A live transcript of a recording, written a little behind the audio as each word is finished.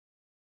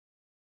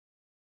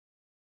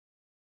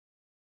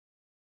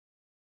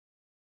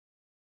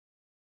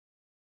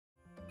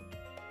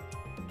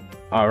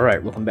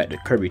Alright, welcome back to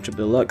Kirby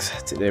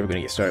Deluxe. Today we're going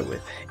to get started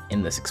with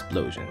Endless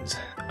Explosions.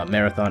 A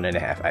marathon and a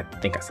half. I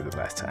think I said it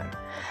last time.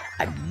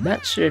 I'm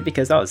not sure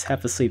because I was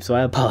half asleep, so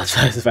I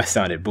apologize if I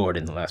sounded bored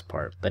in the last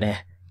part. But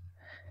I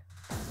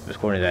was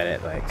recording that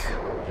at like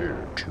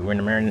 2 in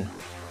the morning.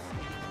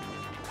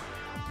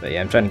 But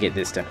yeah, I'm trying to get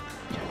this done.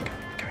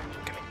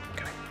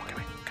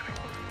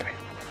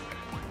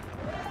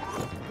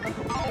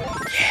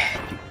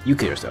 Yeah, you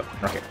kill yourself.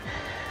 Okay.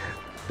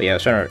 But yeah,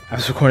 I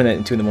was recording that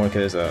at 2 in the morning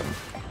because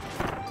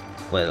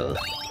well,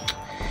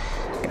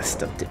 got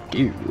stuff to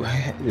do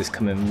this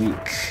coming week.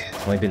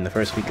 It's only been the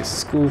first week of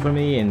school for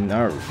me, and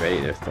already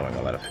they're throwing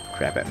a lot of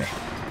crap at me.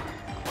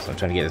 So I'm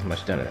trying to get as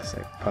much done as I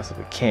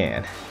possibly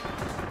can.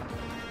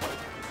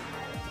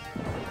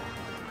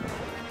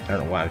 I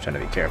don't know why I'm trying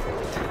to be careful.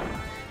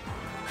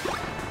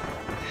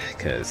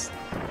 Because,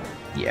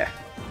 yeah.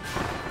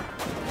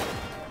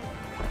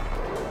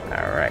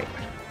 Alright.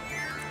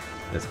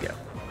 Let's go.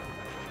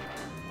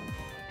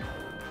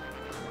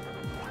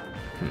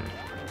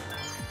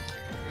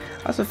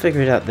 I also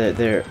figured out that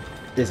there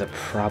is a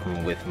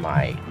problem with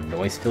my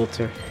noise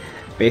filter.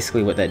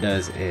 Basically what that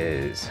does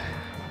is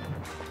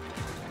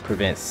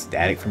prevent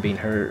static from being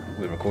heard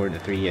when recording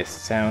the 3DS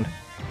sound.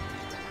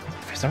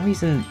 For some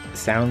reason,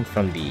 sound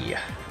from the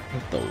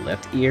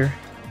left ear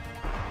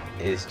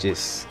is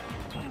just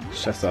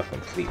shuts off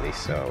completely,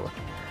 so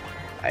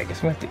I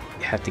guess I'm gonna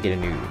have to get a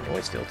new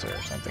noise filter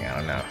or something, I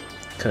don't know.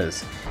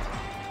 Because,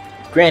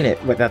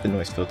 granted, without the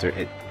noise filter,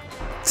 it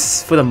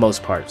for the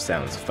most part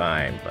sounds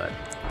fine, but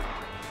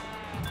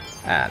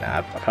I don't know,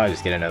 I'll probably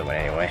just get another one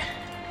anyway.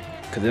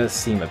 Because it does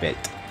seem a bit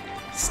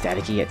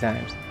staticky at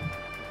times.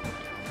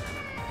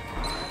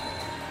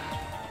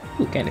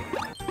 Ooh, candy.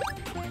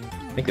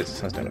 I think there's a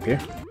sunstone up here.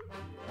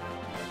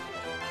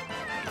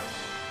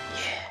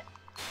 Yeah.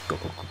 Go,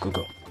 go, go, go,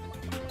 go.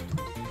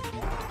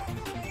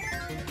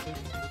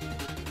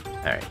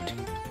 Alright.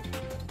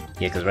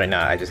 Yeah, because right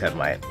now I just have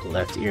my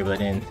left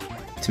earbud in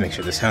to make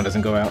sure the sound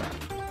doesn't go out.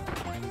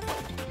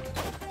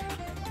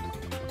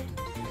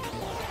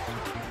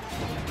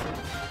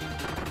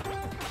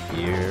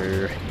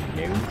 Your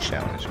new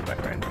challenge, my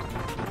friend.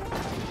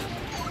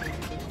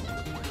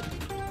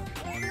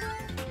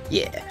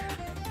 Yeah.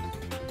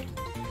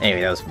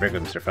 Anyway, that was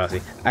regular Mr.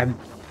 Frosty.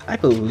 I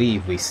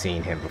believe we've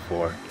seen him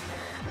before.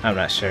 I'm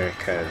not sure,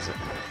 because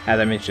as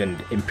I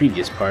mentioned in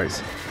previous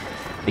parts,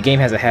 the game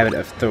has a habit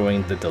of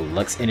throwing the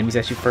deluxe enemies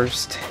at you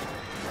first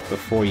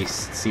before you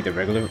see the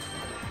regular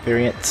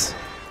variants.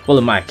 Well,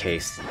 in my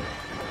case,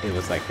 it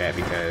was like that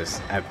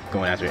because I'm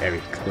going after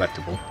every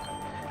collectible.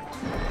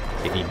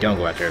 If you don't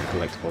go after every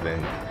collectible,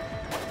 then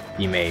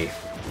you may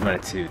run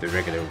into the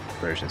regular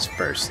versions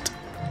first.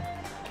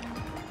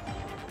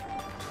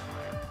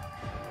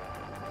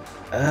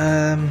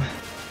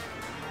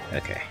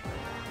 Okay.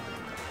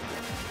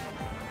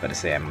 About to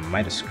say I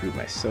might have screwed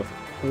myself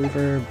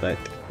over, but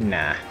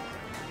nah.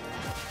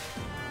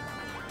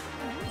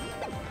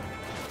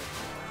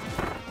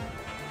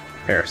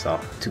 Parasol,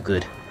 too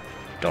good.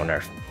 Don't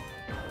nerf.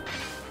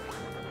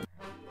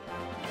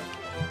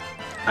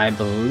 I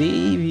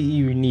believe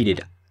you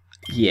needed,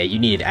 yeah, you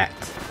needed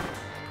Axe.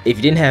 If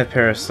you didn't have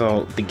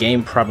Parasol, the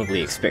game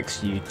probably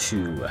expects you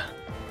to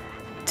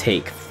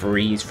take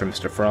Freeze from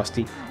Mr.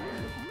 Frosty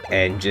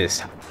and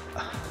just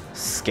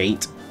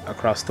skate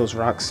across those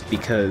rocks,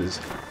 because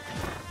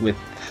with,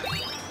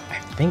 I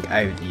think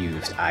I've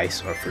used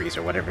Ice or Freeze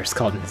or whatever it's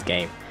called in this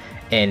game,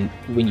 and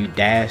when you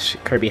dash,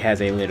 Kirby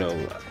has a little,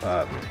 you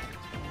know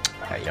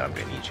I'm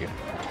gonna need you.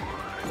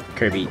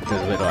 Kirby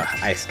does a little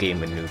ice skate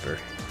maneuver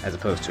as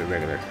opposed to a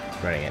regular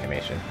running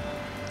animation.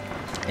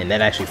 And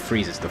that actually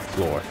freezes the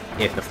floor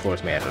if the floor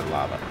is made out of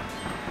lava.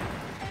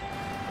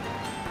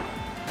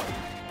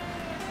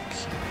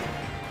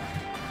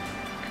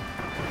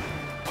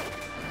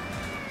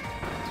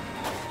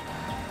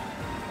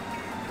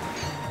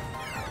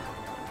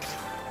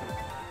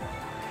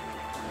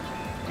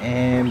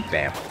 And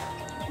bam.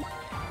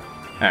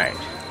 Alright.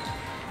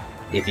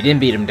 If you didn't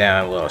beat him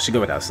down, well, it should go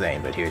without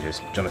saying, but he would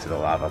just jump into the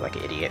lava like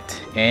an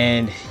idiot.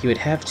 And you would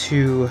have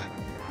to,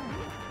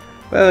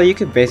 well, you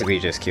could basically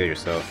just kill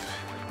yourself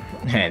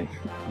and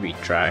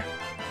retry.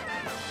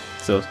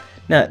 So,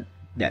 not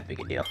that big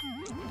a deal.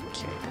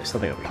 Okay, there's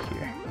something over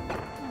here.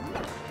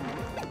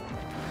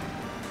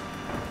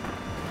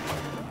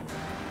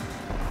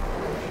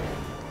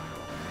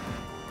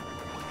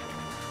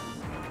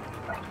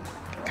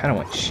 I kinda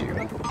want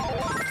you.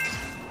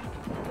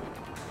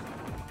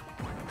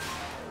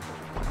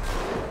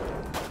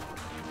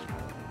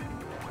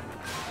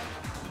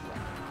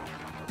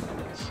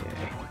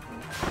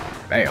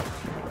 Bam.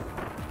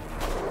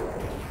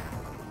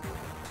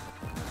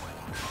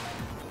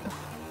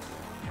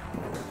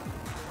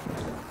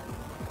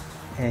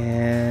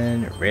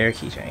 And rare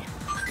keychain.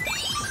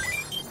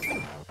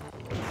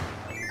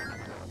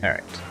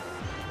 Alright.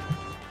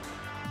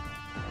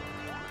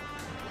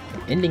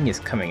 The ending is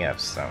coming up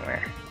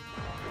somewhere.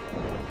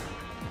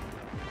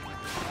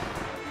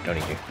 Don't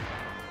need you.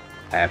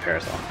 I have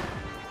Parasol.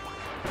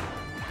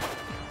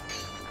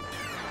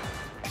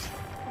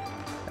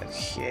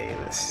 Okay,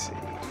 let's see.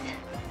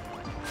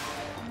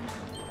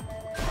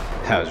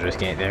 I was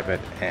risking it there, but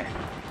eh.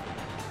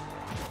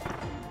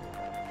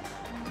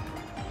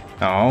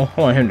 Oh, I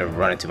want him to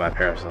run into my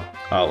parasol.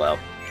 Oh well.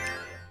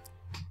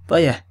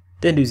 But yeah,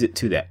 didn't do it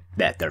to that.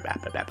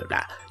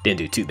 Didn't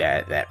do too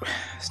bad that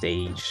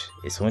stage.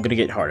 It's only gonna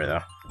get harder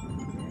though.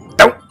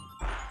 Don't.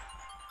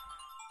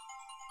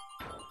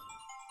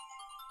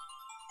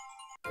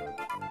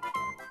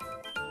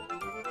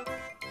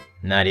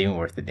 Not even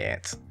worth the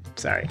dance.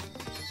 Sorry.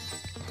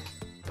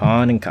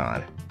 Pawn and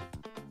con.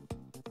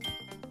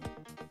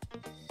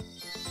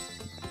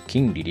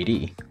 King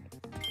DDD.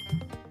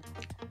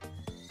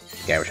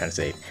 Guy we're trying to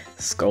say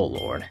Skull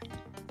Lord.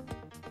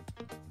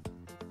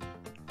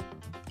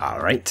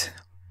 Alright,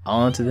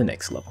 on to the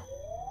next level.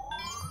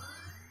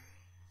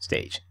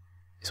 Stage,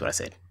 is what I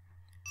said.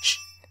 Shh.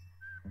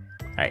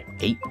 Alright,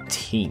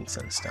 18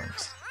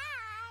 sunstones.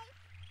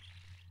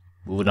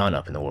 Moving on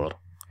up in the world.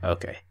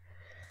 Okay.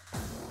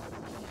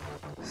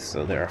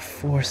 So there are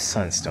 4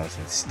 sunstones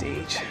in the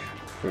stage.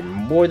 We're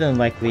more than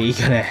likely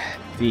gonna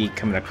be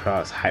coming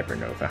across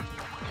Hypernova.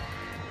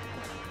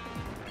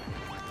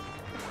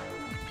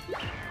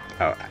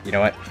 Oh, you know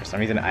what? For some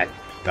reason I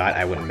thought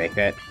I wouldn't make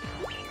that.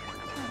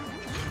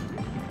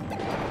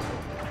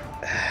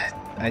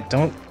 I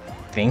don't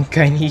think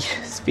I need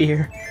a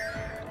spear.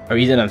 The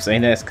reason I'm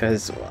saying that is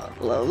because,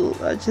 well,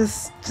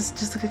 just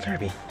look at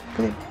Kirby.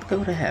 Look at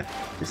what I have.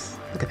 Just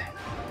look at that.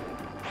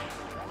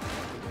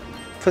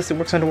 Plus, it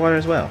works underwater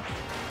as well.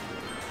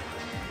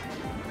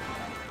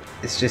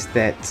 It's just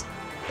that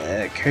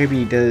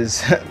Kirby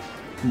does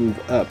move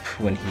up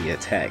when he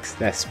attacks.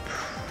 That's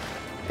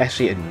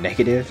actually a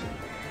negative,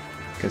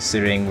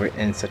 considering we're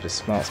in such a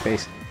small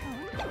space.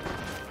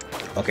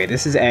 Okay,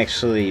 this is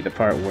actually the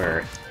part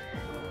where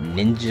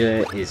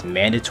Ninja is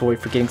mandatory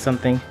for getting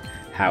something.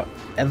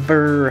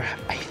 However,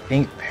 I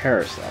think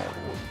Parasol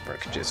would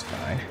work just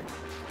fine.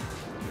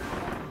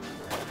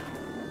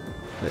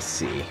 Let's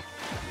see.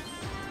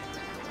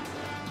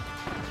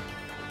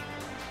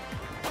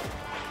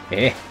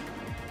 Eh.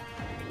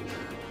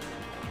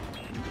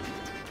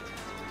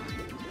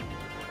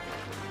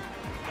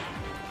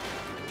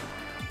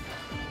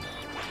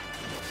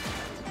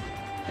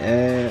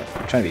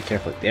 I'm trying to be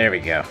careful. There we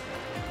go.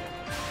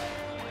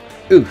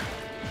 Ooh.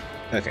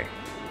 Okay.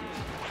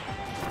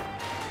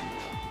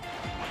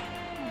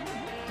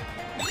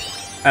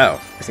 Oh,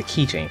 it's a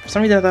keychain. For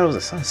some reason I thought it was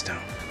a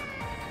sunstone.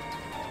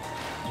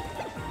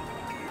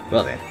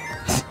 Well then.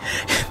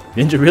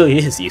 Ninja really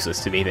is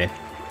useless to me then.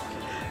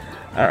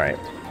 Alright.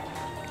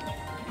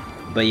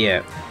 But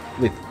yeah,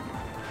 with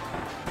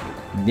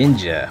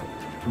Ninja,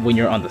 when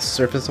you're on the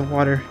surface of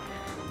water...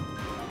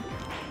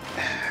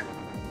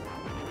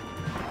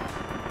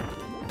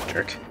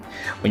 Jerk.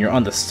 When you're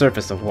on the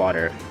surface of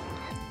water,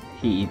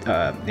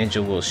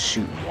 Ninja will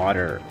shoot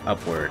water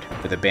upward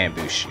with a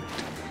bamboo shoot.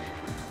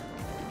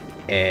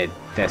 And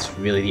that's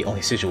really the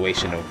only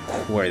situation of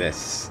where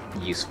that's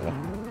useful.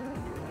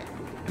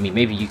 I mean,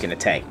 maybe you can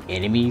attack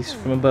enemies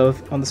from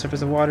above on the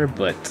surface of water,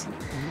 but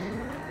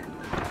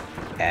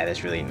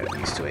there's really no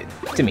use to it.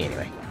 To me,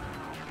 anyway.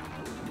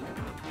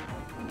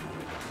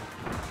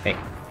 Hey.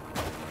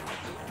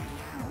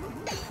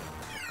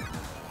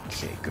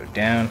 Okay, go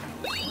down.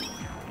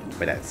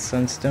 For that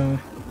sunstone.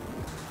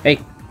 Hey!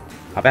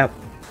 Hop out!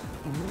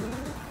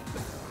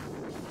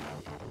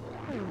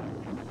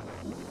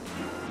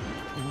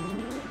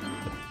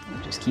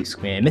 Just keep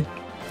swimming.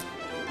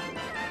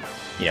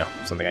 You know,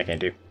 something I can't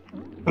do.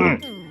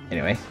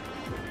 Anyway.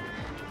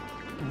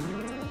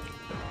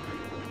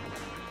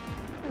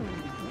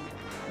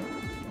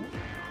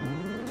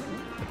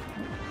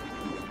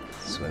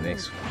 Swimming,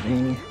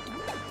 swimming.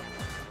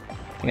 I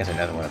think there's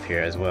another one up here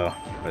as well.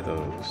 For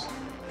those.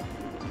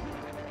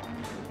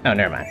 Oh,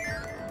 never mind.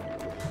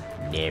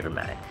 Never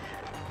mind.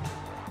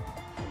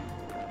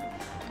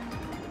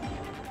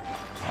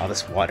 All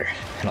this water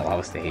in a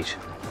lava stage.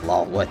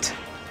 Lol, what?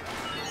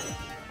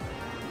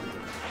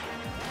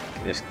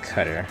 There's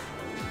Cutter.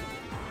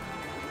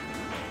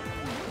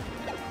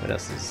 What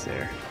else is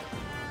there?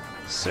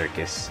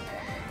 Circus.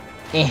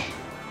 Eh.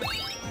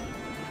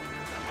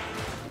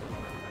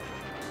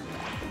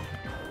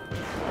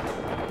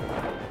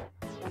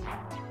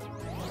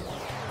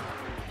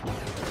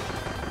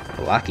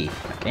 Lucky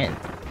again.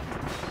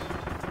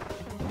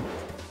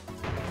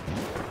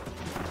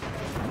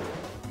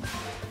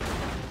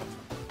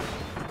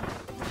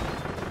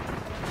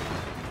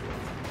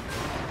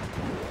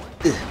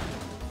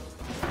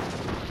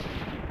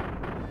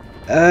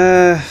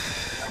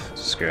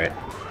 Screw it.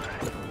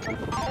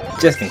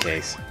 Just in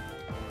case.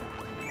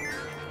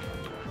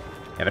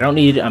 If I don't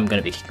need it, I'm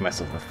gonna be kicking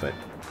myself in the foot.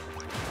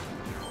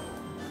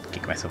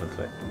 Kicking myself in the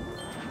foot.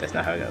 That's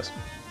not how it goes.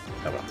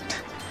 Oh well.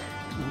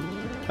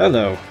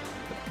 Hello.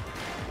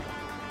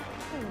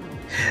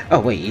 Oh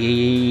wait,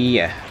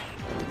 yeah.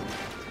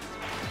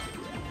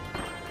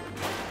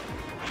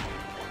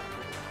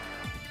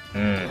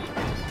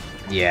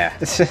 Yeah.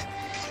 I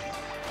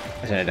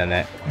shouldn't have done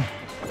that.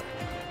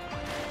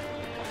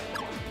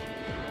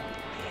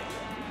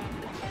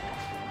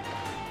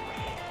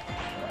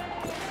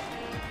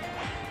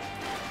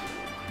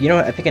 You know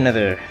what? I think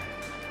another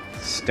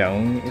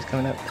stone is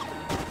coming up.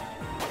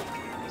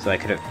 So I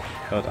could have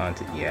held on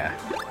to... Yeah.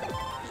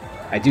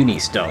 I do need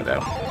stone,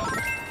 though.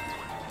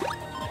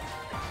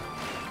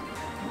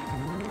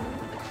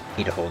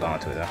 Need to hold on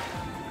to it, though.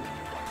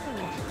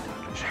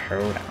 Just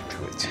hold on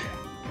to it.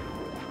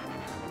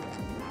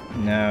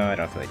 No, I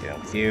don't feel like dealing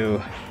with you.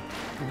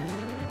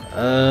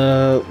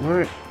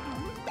 Where...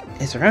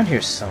 It's around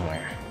here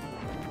somewhere.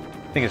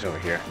 I think it's over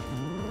here.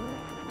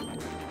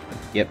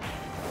 Yep.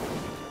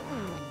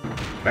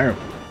 Boom.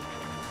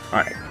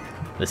 Alright.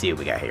 Let's see what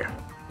we got here.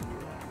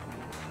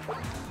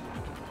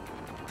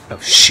 Oh,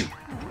 shoot.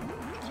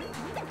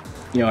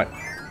 You know what?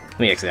 Let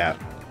me exit out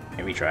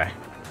and retry.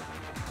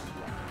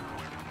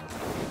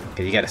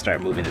 Because you gotta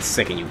start moving the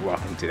second you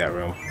walk into that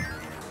room.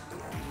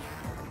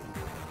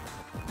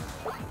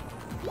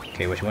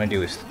 Okay, what you want to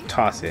do is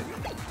toss it.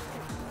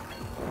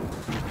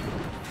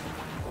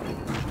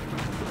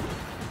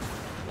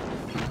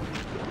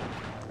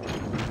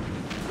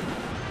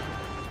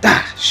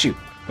 Ah! Shoot!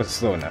 Wasn't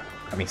slow enough.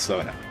 I mean, slow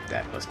enough.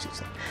 That was too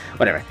slow.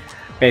 Whatever.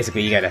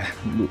 Basically, you gotta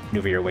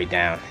maneuver your way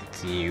down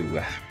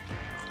to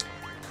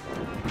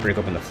break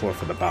open the floor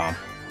for the bomb.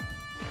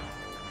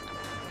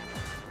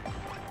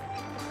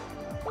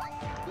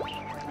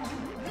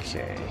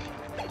 Okay.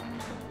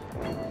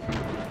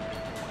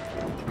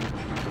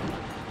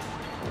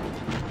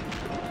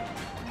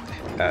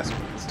 That's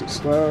too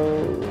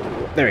slow.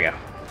 There we go.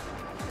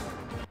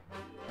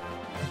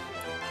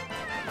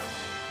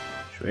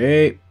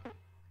 Sweet.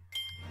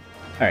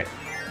 Alright.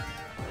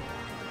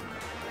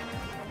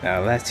 Now,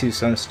 the last two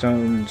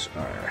sunstones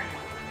are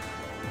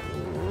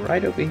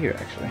right over here,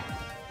 actually.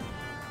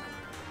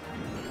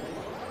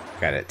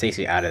 Got it. Takes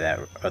you out of that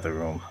other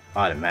room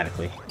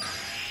automatically.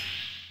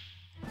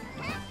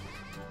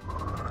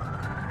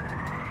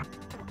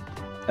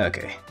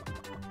 Okay.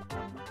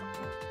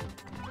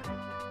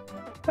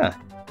 Huh.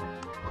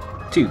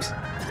 Tubes.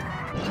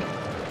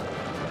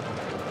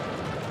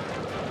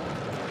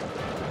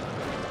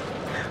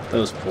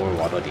 Those poor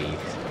Waddle Dees.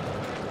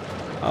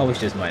 Always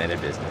just minding their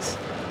business.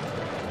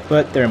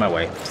 But they're in my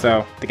way,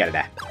 so they gotta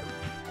die.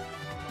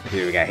 Let's see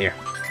what we got here.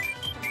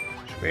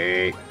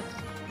 Sweet.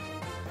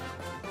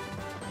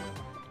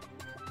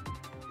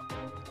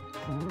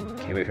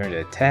 Okay, wait for him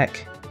to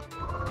attack.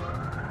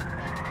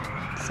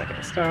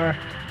 Second star.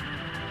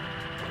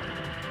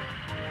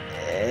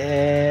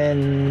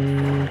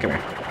 And come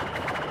here.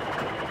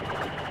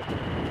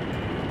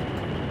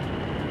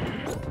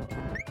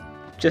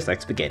 Just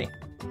like spaghetti.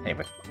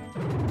 Anyway.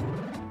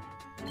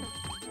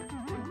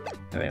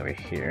 Nothing over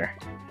here.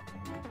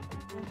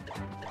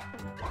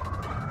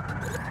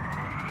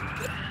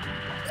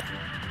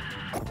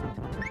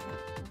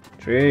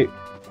 Sweet.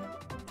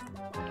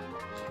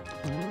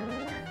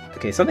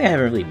 Okay, something I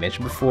haven't really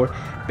mentioned before.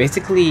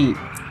 Basically,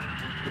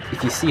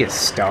 if you see a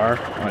star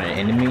on an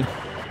enemy,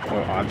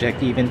 or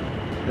object even,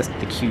 that's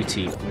the cue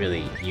to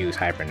really use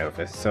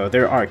Hypernova. So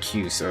there are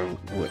cues of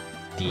what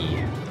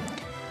the...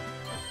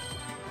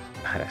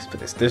 How do I put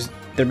this?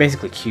 They're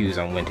basically cues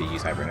on when to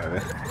use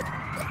Hypernova.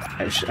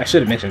 I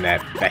should have mentioned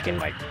that back in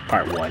like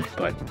part 1,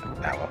 but oh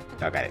well,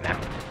 I got it now.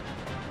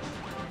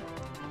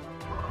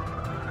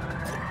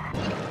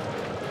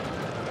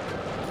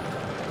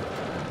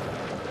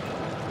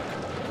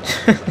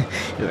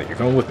 You're like, you're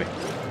going with me.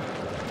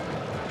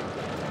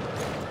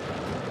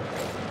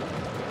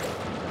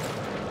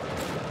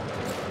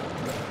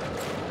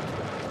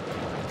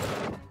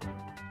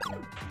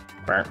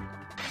 Burn.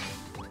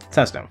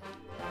 Sunstone.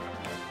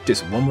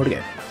 Just one more to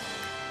go.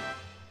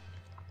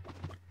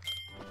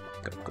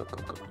 Go, go, go,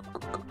 go,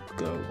 go,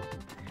 go,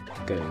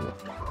 go, go.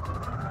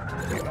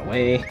 Get my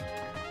way.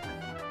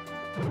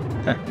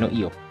 Huh, no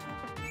eel.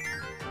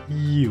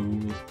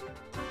 Eels.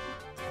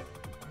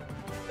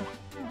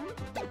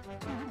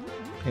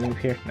 Anything up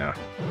here? No.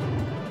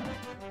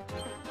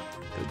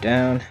 Go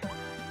down.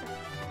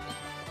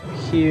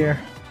 Here.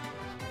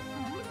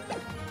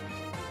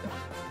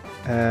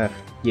 Yeah,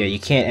 you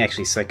can't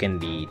actually suck in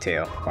the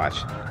tail.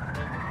 Watch.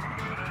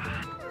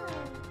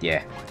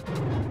 Yeah.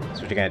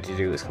 So what you're gonna have to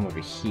do is come over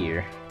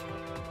here.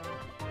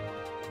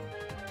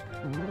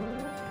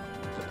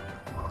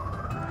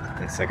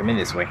 And suck him in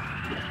this way.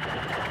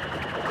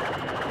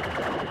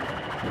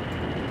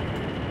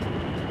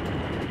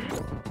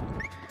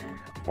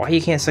 Why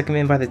you can't suck him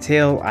in by the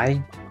tail,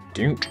 I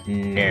don't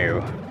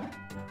know.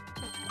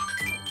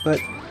 But,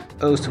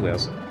 those two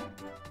whales.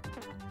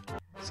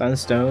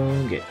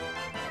 Sunstone, get.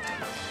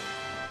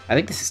 I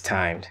think this is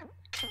timed,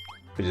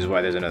 which is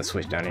why there's another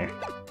switch down here.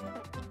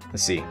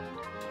 Let's see.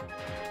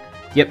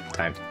 Yep,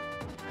 timed.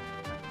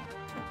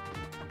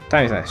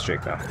 Time is not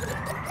strict though,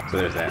 so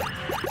there's that.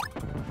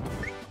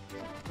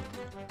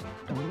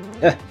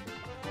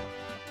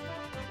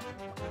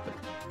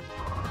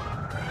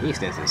 He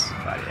extends his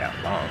body out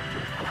long.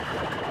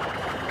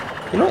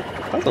 You know what?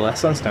 That was the last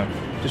sunstone.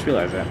 Just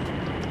realized that.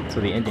 So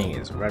the ending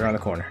is right around the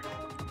corner.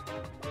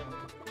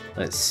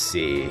 Let's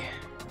see.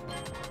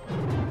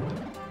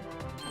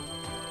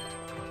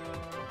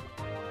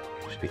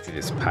 Should be through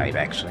this pipe,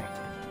 actually.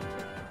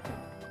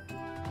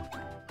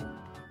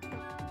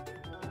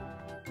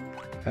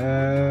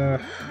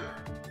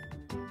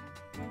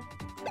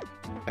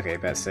 Okay,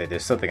 about to say,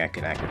 there's something I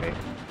can activate.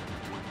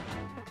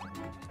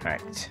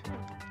 Alright.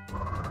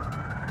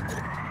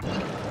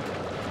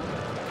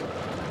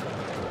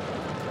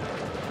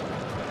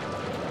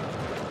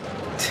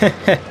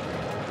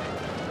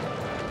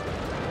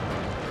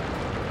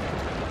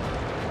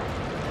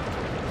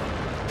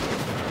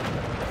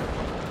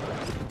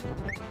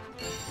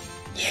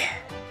 Yeah,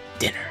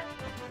 dinner.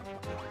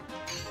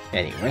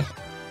 Anyway,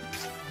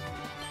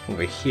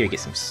 over here, get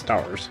some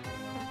stars.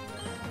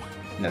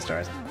 No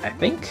stars, I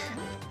think.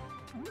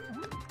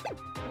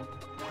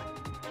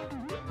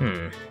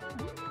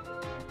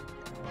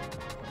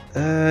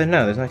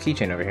 No, there's no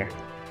keychain over here.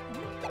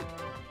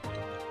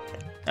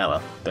 Oh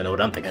well, don't know what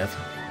I'm thinking of.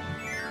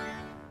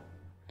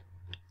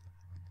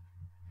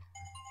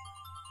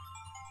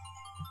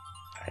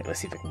 Alright,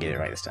 let's see if I can get it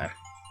right this time.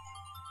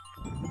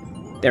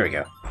 There we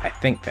go. I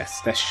think that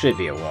should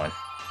be a 1,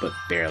 but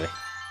barely.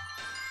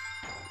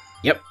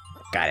 Yep,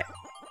 got it.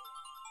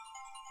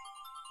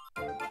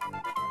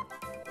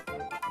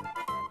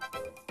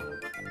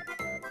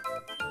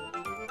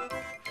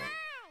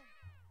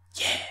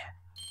 Yeah.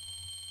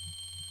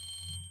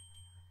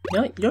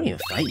 You don't even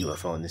fight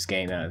UFO in this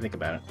game now that I think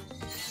about it.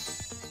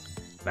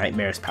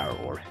 Nightmare's Power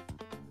Orb.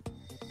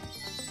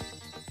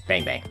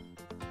 Bang bang.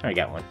 Already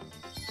got one.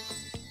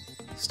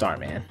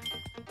 Starman.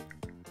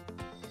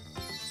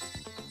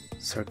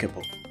 Circuit.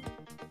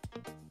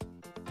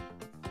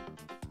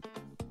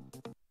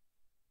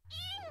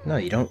 No,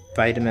 you don't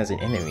fight him as an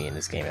enemy in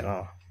this game at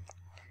all.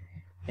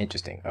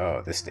 Interesting.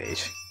 Oh, this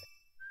stage.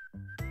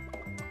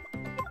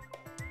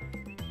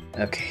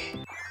 Okay,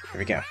 here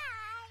we go.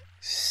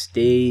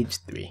 Stage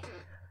 3.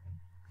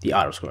 The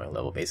auto-scoring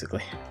level,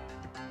 basically.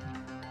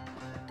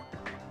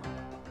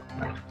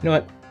 You know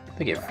what?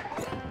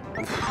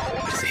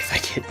 Let's see if I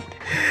get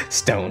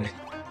stone.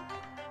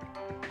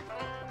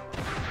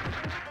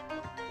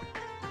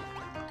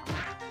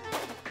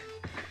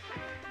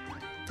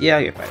 Yeah,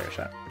 I'll get fighter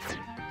shot.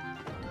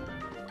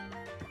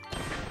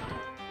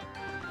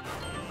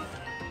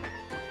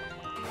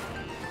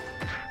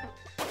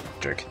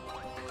 Jerk.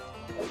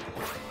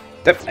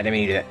 Yep, I didn't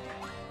mean to do that.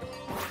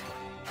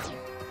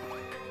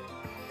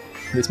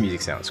 This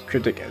music sounds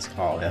cryptic as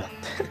all hell.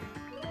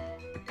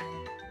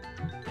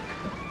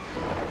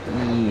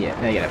 Yeah,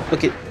 now you gotta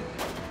book it.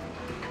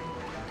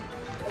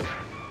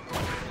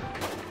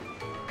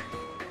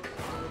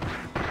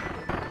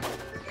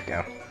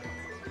 Go.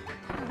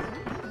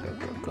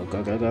 Go,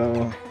 go, go, go,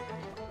 go.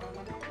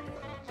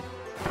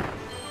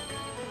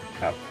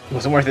 Oh, it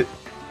wasn't worth it.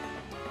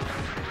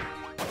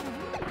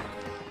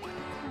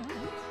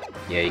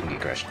 Yeah, you can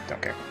get crushed.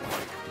 Don't care.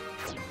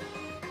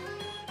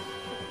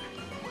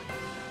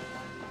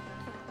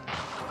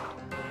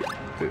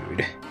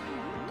 Food.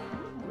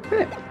 Look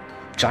at that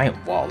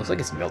giant wall. Looks like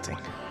it's melting.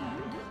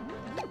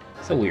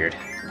 So weird.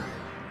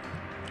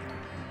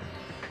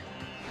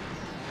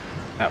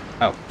 Oh,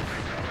 oh.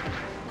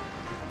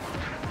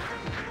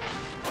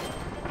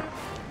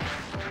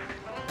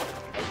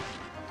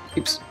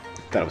 Oops.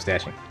 Thought I was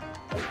dashing.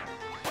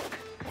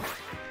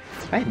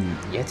 I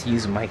hadn't yet to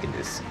use a mic in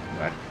this,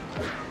 but...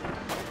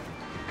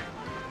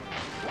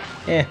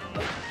 yeah.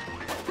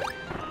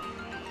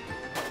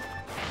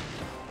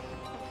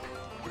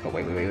 Oh,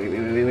 wait.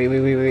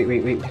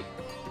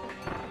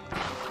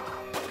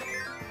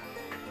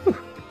 Whew.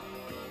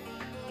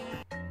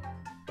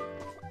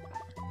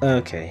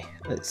 Okay,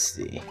 let's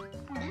see.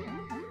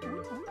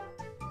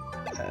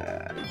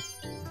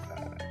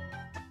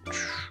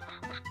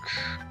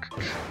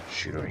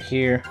 Shoot over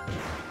here.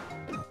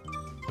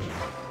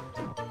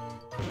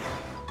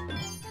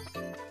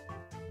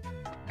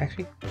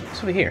 Actually,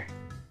 what's over here?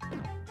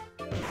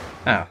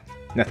 Oh,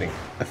 nothing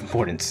of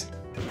importance.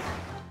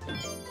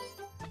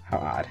 How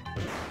odd.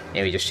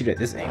 Yeah, we just shoot at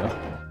this angle.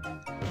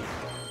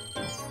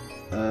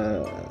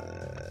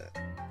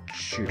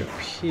 Shoot up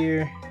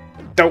here.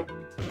 Dope!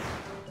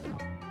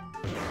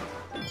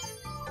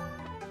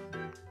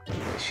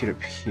 Shoot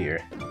up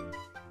here.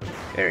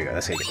 There we go,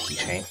 that's how you get the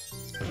keychain.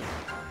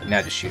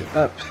 Now just shoot it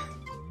up.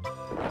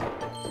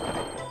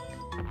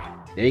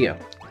 There you go.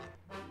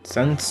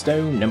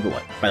 Sunstone number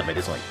 1. By the way,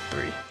 there's only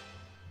 3.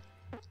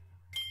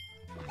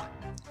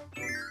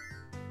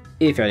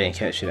 If I didn't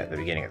catch it at the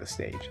beginning of the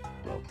stage.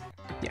 Well,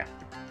 yeah.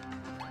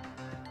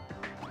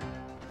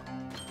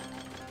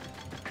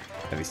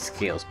 That he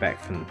scales back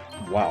from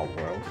Wild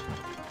World.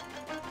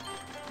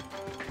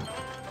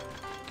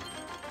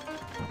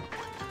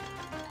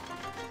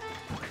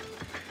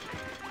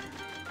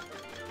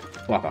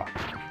 Walk off.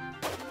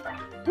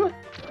 What?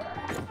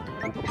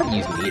 I haven't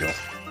used needle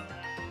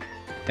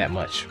that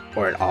much,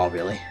 or at all,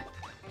 really.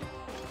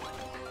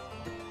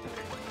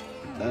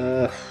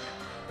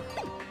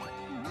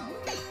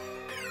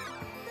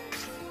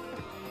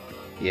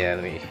 Yeah,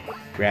 let me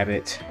grab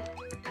it.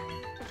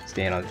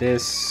 Stand on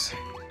this.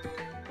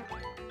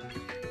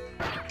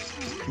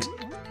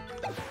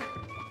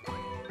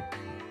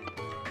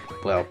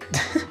 Well,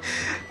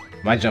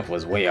 my jump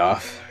was way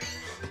off.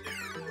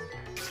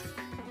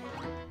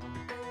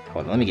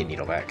 Hold on, let me get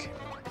needle back.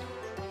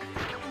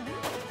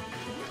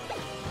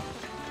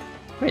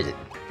 Where is it?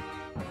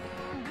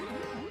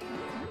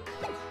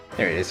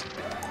 There it is.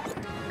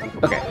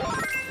 Okay.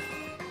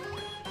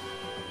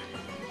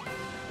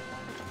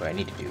 What I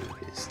need to do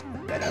is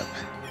that up.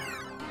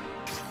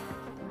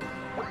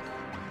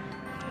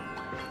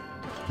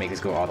 Make this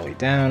go all the way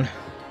down.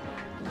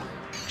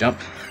 Jump.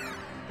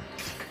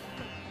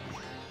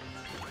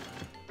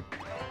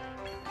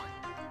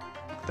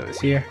 Throw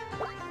this here.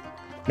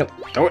 Nope,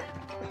 throw it.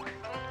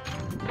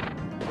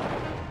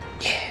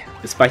 Yeah.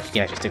 The spike you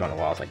can actually stick on the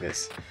walls like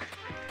this.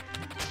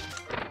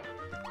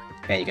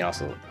 And you can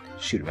also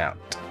shoot him out.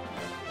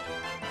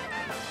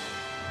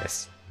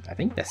 I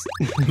think that's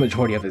the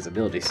majority of his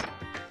abilities.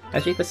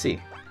 Actually, let's see.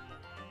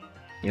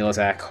 Needle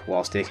attack,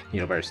 wall stick,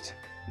 needle burst,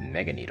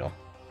 mega needle,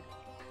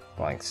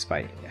 flying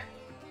spike.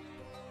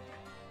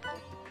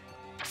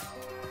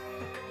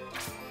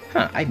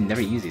 Huh, I've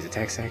never used these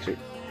attacks actually.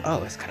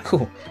 Oh, that's kind of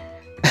cool.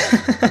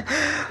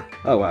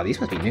 Oh wow, these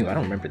must be new. I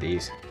don't remember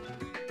these.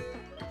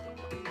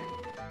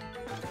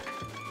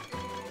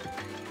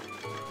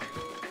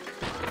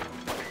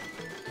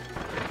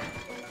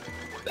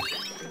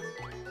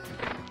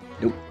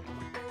 Nope.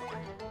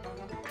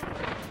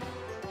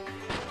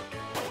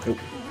 Nope.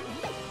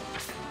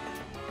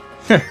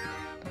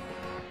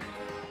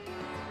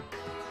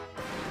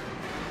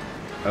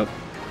 Oh.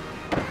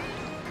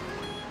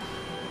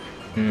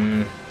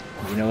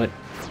 You know what?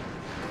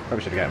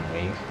 Probably should have gotten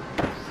wings.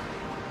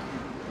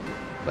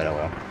 But oh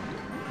well.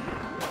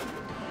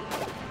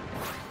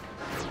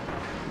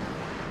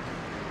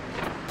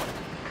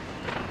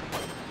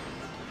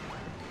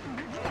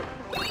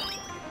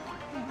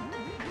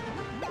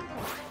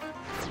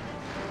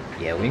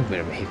 Yeah, wings would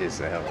have made this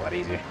a hell of a lot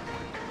easier.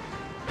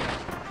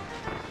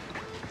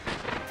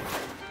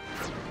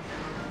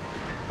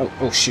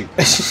 Oh shoot.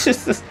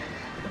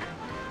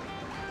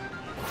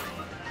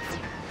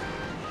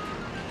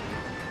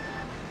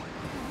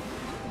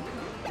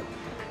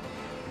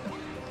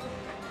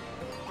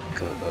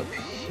 Go up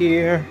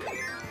here.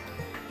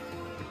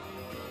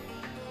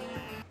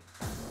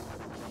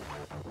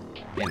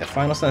 And the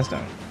final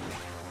sunstone.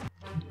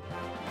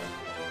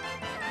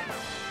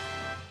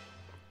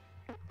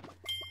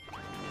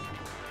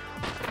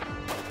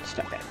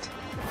 Stop that.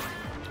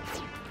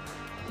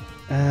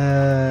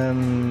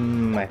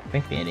 I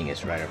think the ending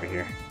is right over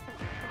here.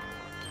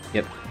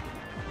 Yep.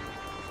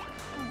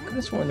 Could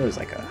have sworn there was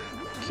like a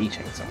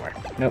keychain somewhere.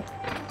 Nope.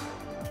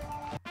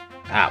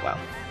 Ah, well.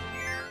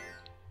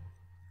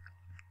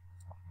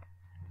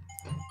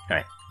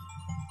 Alright.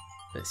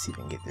 Let's see if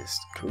we can get this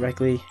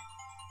correctly.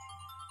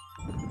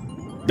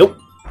 Nope!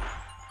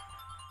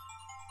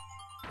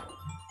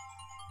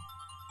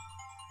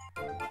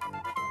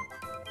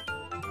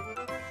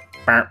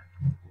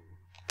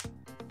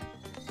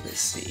 Let's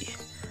see.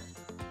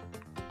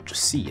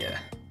 Josiah.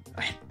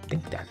 I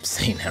think I'm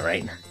saying that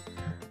right.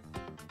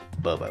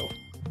 Bobo.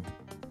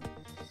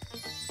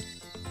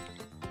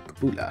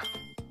 Kabula.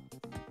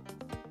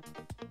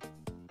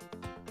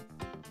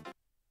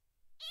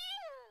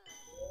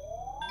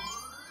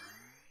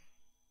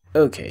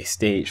 Okay,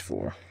 stage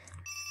 4.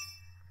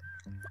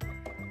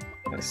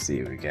 Let's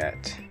see what we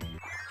got.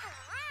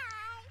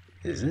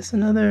 Is this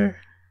another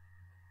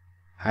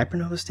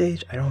Hypernova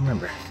stage? I don't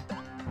remember.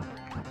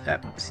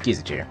 Excuse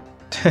the chair.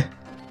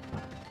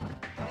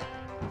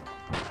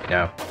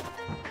 No.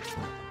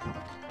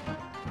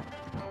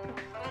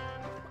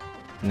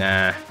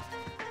 Nah.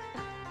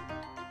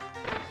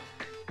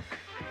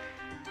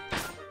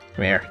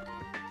 Come here.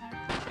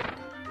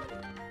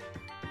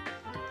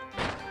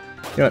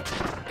 You know what?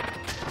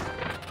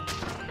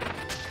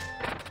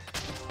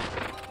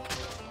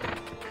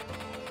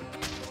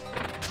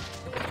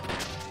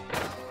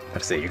 I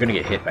have to say, you're gonna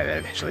get hit by that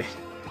eventually.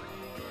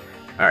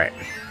 Alright.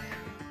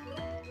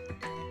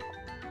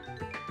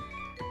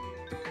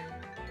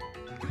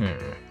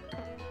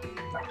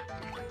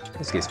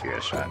 Let's give Spear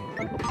a shot.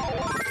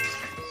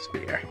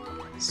 Spear.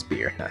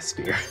 Spear, not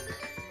spear.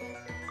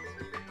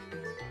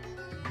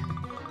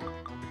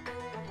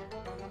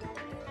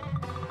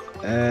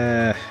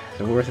 Is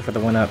it worth it for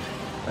the 1-up?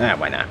 Ah,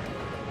 why not?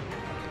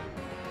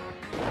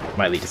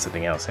 Might lead to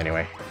something else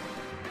anyway.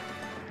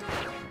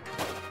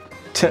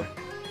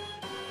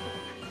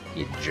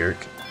 You jerk.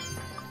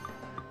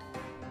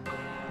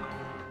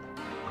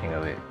 Hang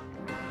of it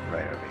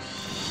right over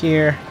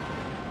here.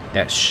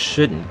 That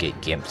shouldn't get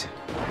gimped.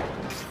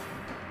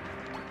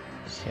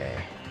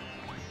 Okay.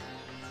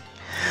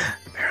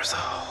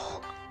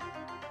 Marisol.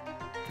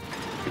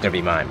 You're gonna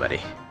be mine, buddy.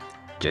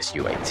 Just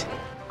you wait.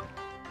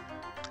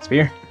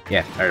 Spear? Yeah,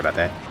 I heard about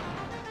that.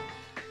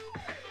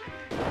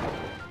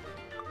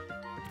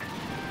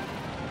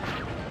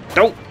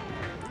 Don't!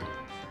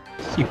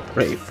 You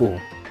brave fool.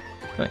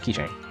 Oh,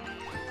 keychain.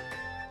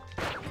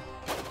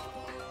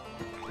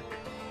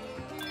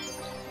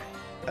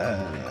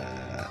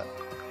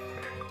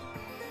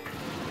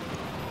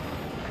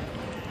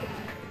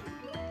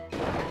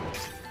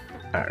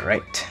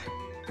 Alright.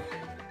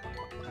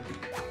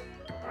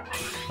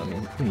 Let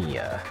me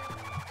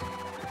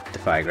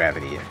defy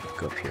gravity and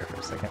go up here for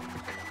a second.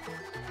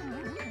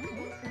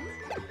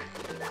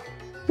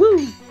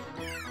 Woo!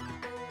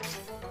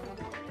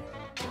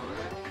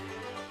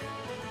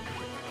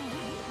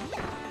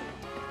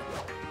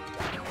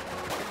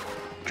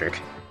 trick.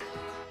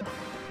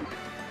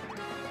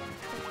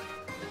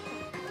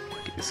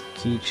 Get this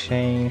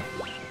keychain.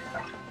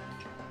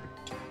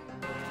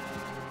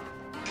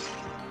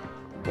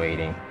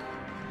 Waiting.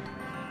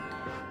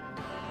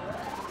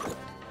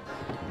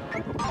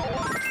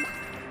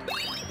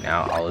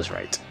 Now all is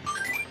right.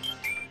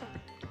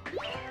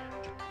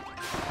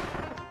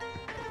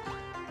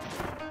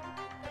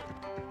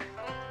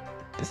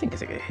 This thing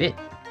is like a hit.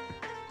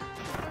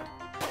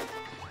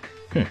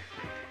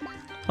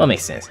 Well, it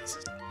makes sense.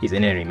 He's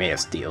an enemy made of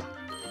steel.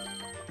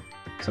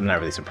 So I'm not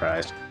really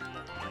surprised.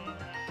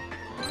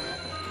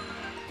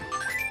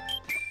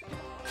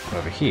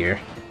 Over here.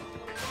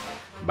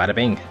 Bada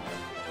bing.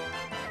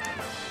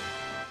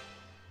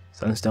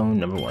 Sunstone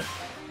number 1.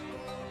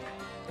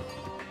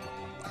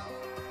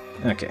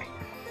 Okay.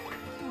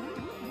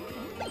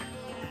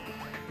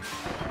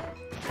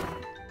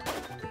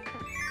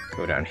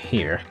 Go down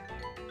here.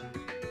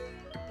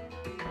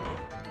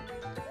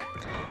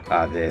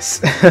 This.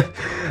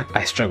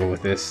 I struggle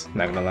with this,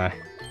 not gonna lie.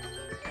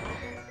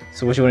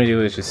 So what you want to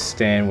do is just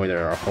stand where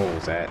there are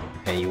holes at,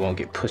 and you won't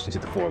get pushed into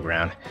the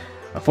foreground.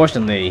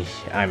 Unfortunately,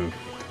 I'm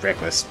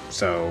reckless,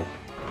 so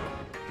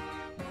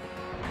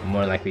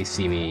more likely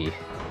see me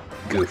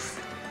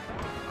goof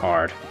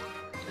hard.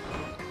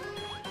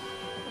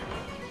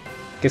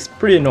 It's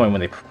pretty annoying when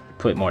they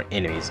put more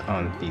enemies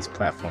on these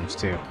platforms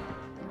too.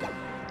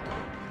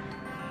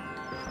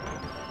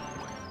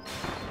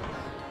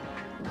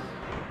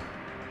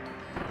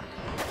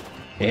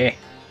 Yeah.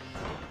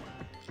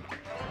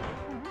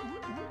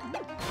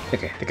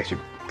 Okay, I think I should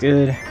be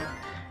good.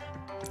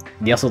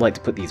 They also like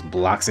to put these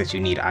blocks that you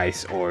need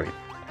ice or,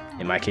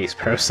 in my case,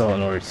 parasol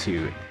in order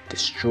to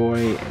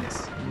destroy, and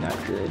it's not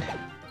good.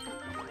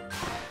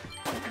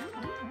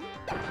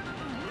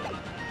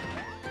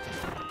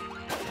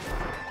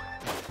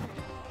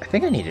 I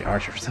think I needed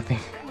Archer for something.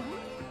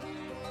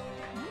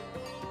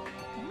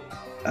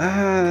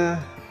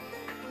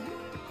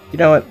 You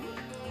know what?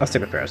 I'll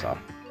stick with parasol.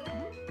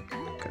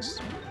 Because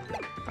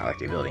I like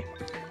the ability.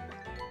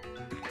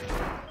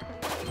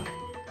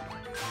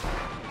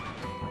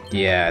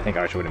 Yeah, I think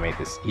Archer would have made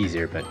this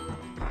easier, but...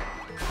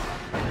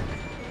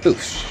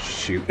 Oof,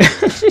 shoot.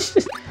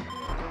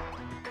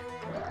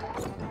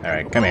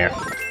 Alright, come here.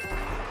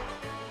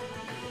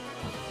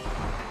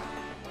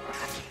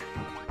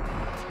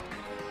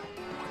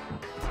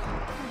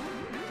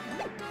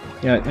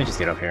 You know what, let me just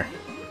get up here.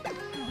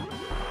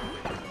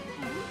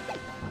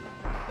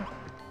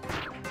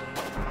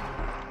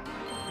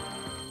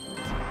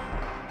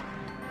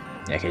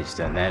 Yeah, I could have just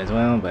done that as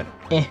well, but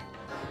eh.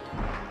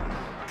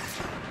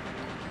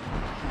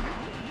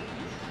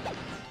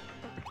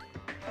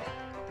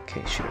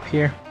 Okay, shoot up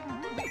here.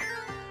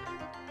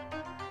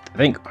 I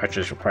think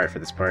Archer's required for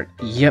this part.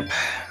 Yep.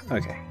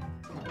 Okay.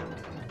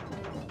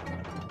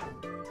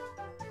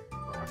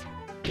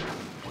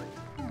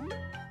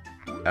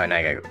 Oh, now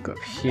I gotta go up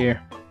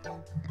here.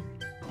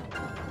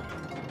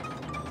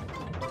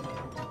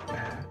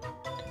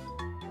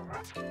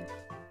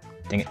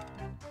 Dang it.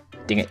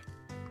 Dang it.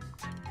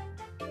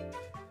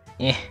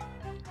 Eh.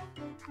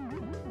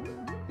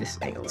 This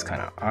angle is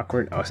kind of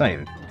awkward. Oh, it's not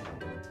even...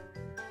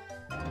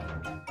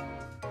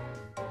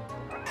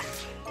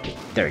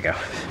 There we go.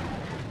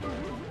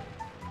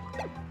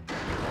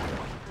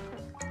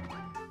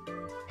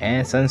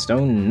 And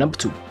Sunstone number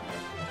 2.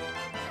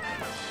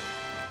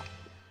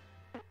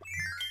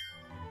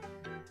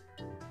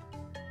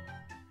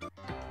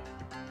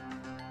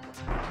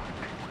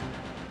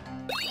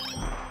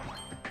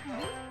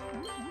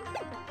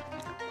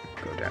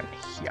 Go down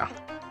here.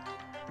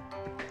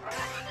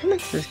 I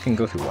think this can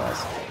go through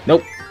walls.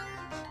 Nope.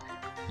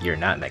 You're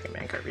not Mega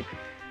Man, Kirby.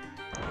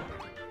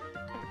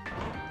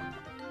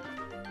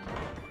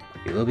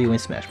 It will be when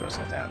Smash Bros.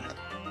 Comes out.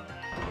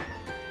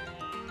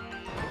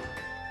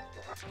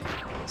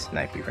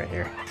 Snipe you right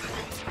here.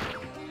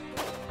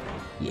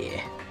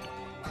 Yeah.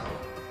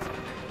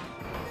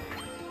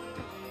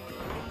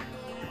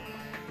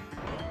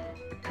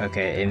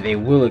 Okay, and they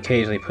will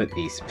occasionally put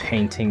these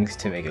paintings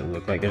to make it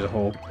look like there's a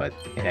hole, but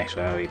in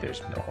actuality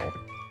there's no hole.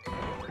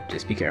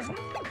 Just be careful.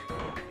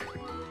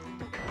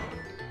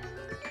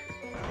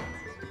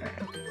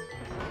 Alright.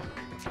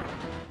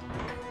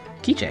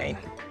 Keychain.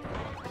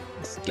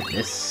 Let's get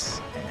this,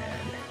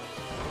 and...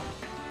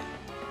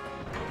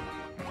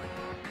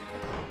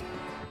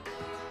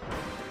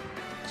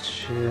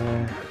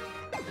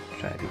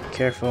 try to be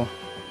careful.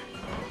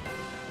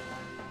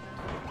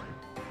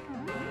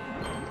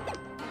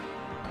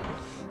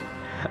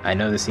 I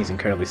know this seems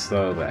incredibly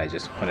slow, but I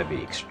just want to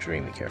be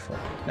extremely careful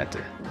not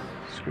to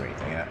screw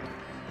anything up.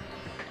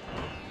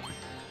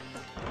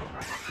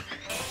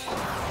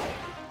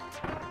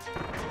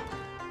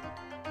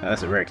 Oh,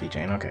 that's a rare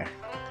keychain, okay.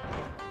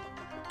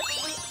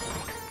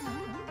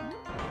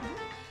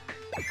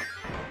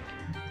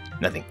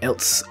 Nothing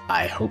else,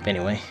 I hope,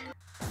 anyway.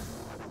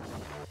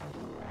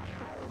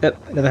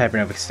 Yep, another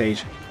Hypernova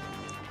stage.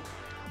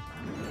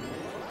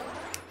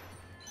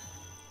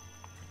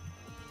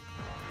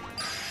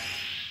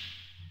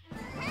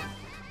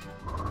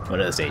 Well,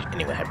 another stage,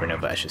 anyway,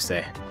 Hypernova, I should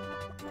say.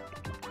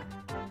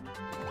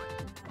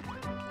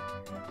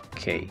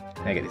 Okay,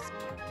 I get this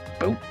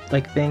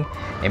boat-like thing,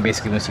 and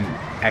basically once you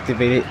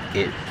activate it,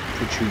 it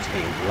protrudes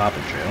a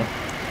lava drill,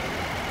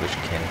 which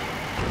can,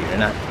 believe it or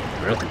not,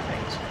 drill through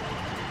things.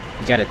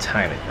 You gotta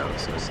time it though,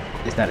 so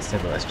it's not as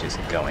simple as just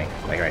going,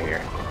 like right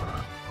here.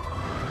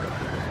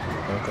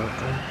 Go, go,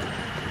 go.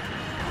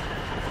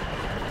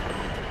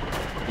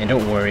 And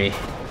don't worry,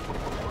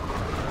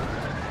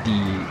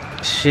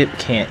 the ship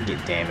can't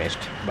get damaged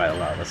by the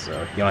lava, so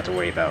you don't have to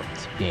worry about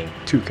being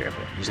too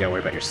careful. You just gotta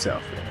worry about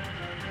yourself.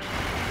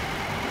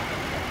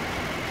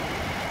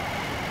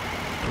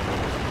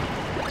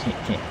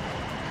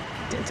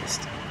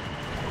 Dentist.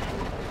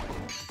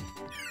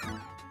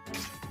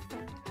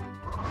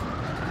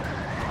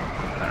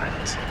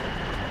 Alright.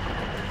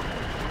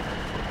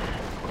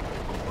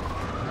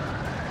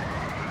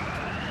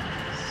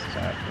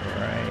 Stop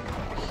right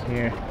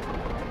here.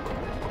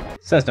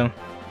 Sunstone.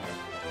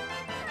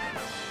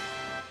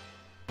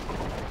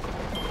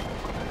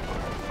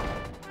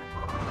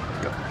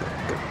 Go, go,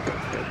 go, go,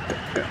 go, go,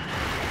 go.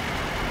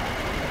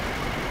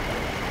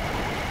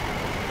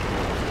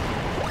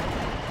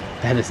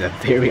 That is a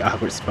very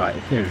awkward spot.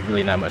 There's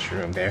really not much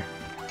room there.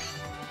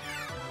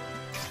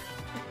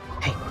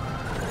 Hey!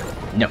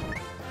 No!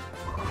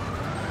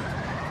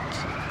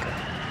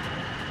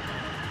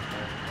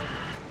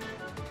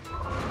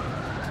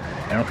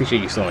 I don't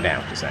appreciate you slowing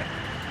down, just saying.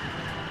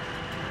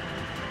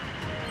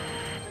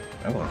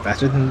 I'm going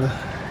faster than the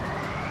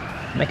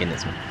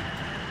mechanism.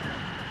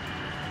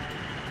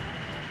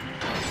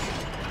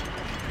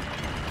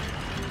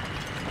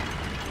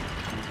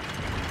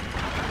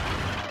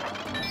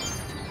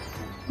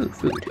 Ooh,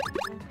 food.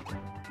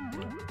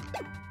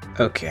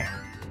 Okay.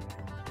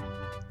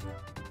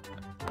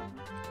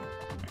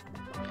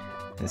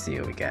 Let's see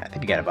what we got. I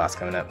think we got a boss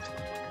coming up.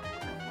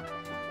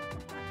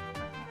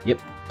 Yep.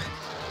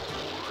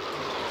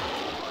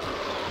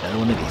 Another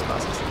one of these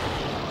bosses.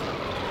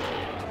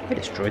 I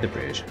destroyed the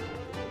bridge.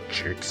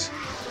 Jerks.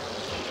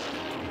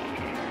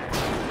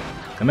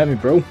 Come at me,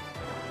 bro.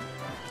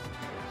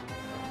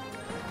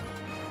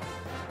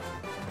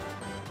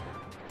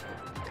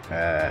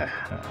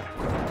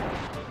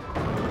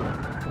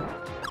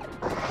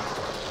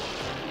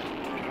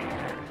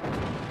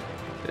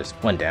 There's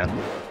one down.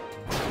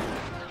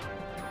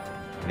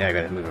 Now I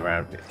gotta move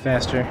around a bit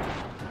faster.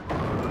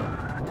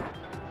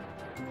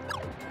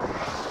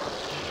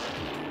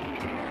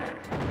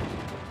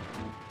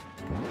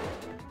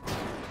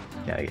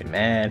 Gotta get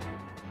mad.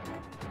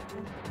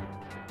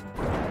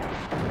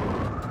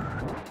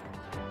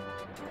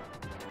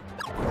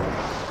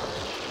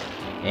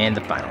 And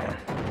the final one.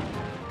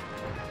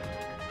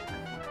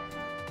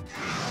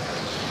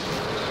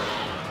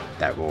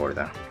 That roar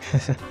though.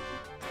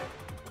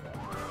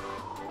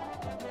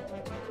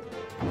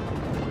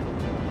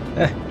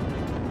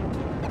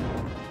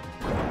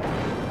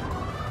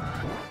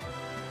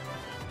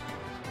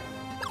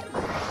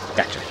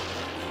 Gotcha.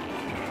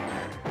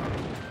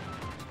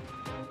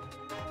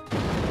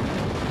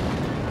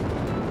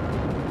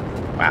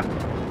 Wow.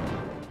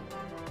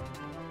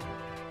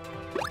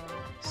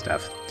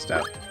 Stuff,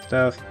 stuff,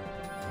 stuff.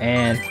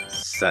 And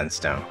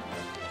sunstone.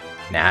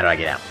 Now how do I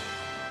get out?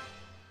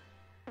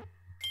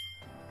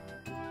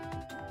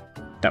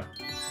 No.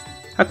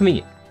 How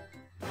convenient.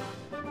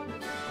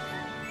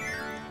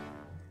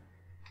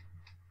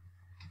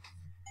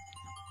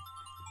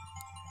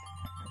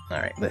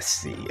 Alright, let's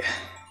see.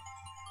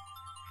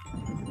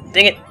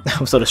 Dang it!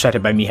 I'm so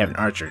distracted by me having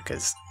Archer,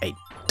 because I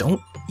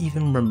don't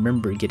even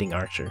remember getting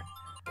Archer.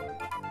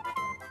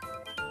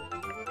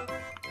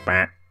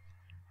 Bah.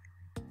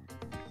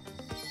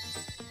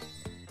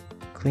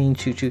 Clean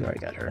Choo-Choo, already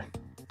got her.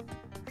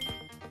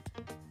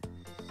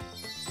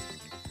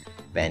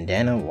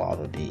 Bandana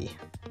Wallaby.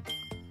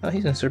 Oh,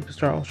 he's in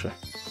Superstar Ultra.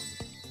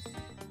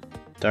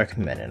 Dark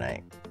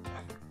Mennonite.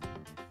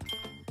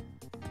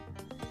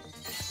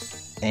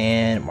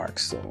 And Mark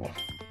Soul.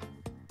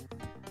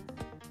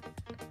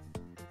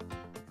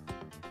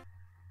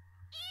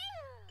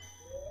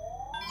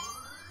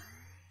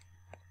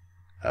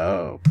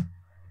 Oh.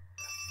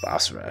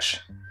 Boss Rush.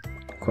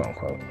 Quote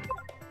unquote.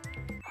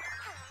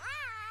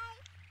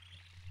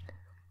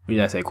 The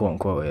reason I say quote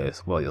unquote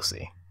is, well, you'll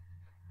see.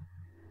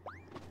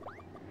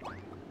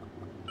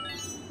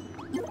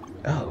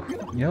 Oh,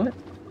 you know what?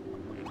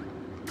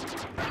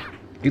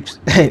 Oops.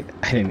 I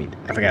didn't mean.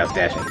 I forgot I was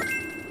dashing.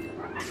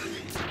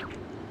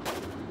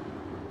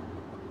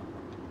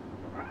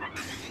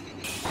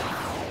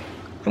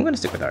 I'm gonna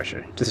stick with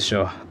Archer, just to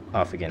show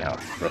off again how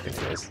broken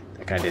it is.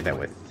 I kinda did that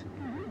with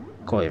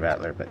Coily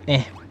Rattler, but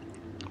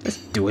let's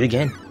do it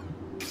again.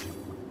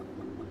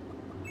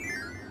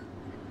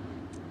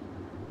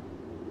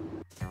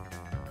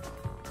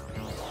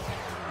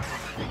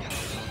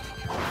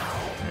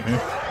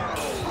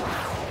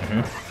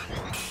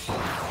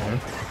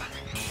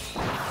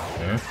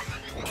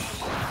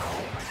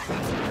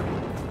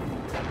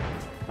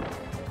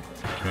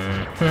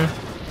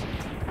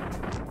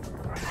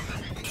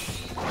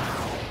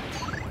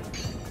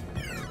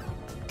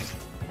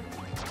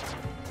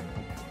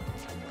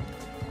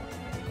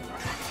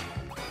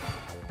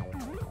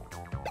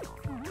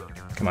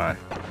 Come on.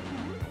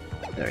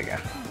 There we go.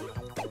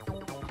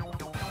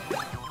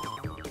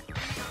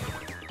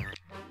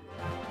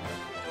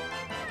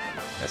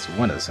 That's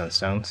one of the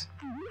sunstones.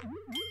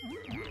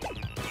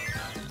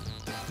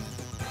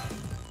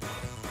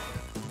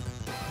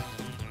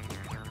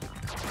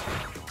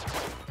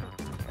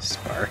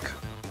 Spark.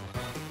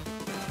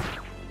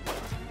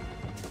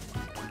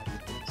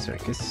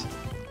 Circus.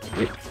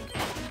 Whip.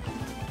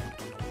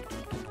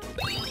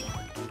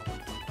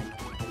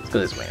 Let's go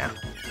this way now.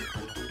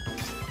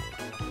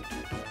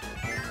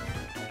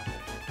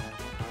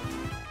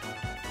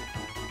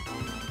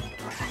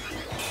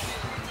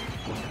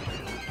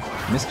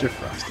 Mr.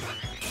 Frosty.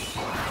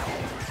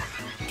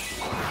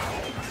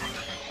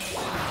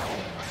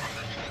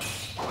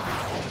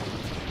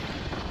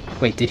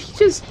 Wait, did he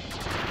just...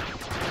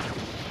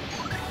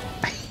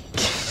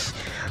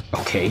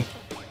 Okay.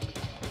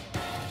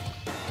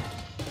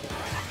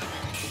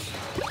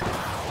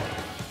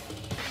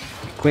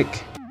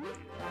 Quick,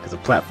 because the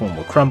platform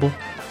will crumble.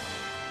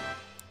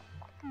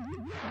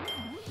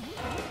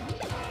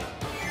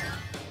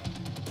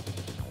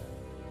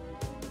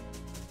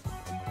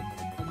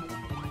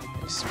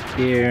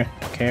 Spear,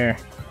 don't care.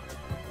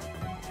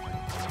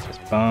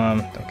 Just bomb,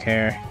 don't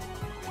care.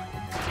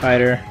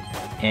 Fighter,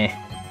 eh.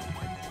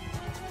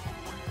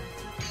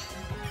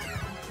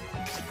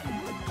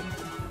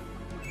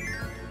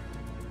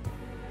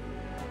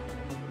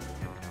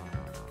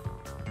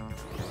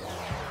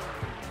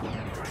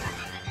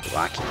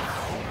 Blocky.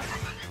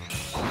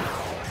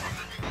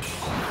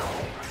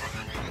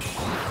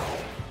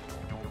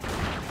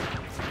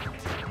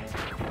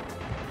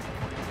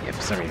 Yeah,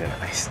 for some reason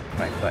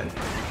my button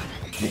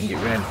didn't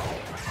get red.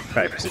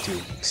 Probably pressed it too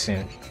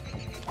soon.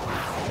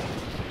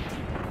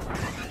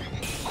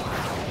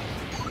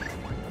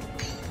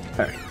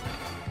 Alright.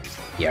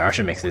 Yeah, I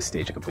should make this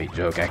stage a complete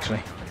joke,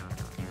 actually.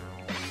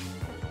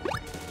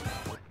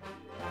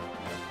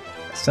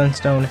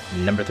 Sunstone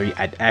number 3.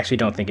 I actually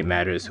don't think it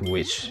matters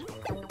which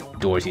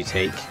doors you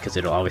take, because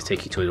it'll always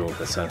take you to a door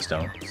with a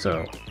sunstone.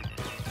 So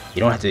you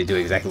don't have to do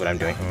exactly what I'm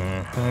doing.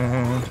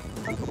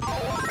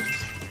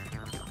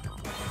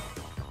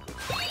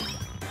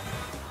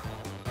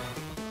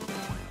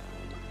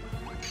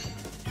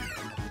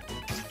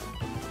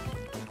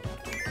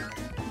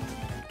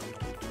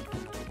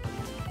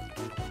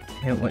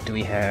 And what do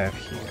we have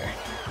here?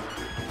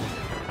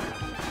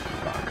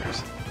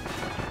 Bonkers.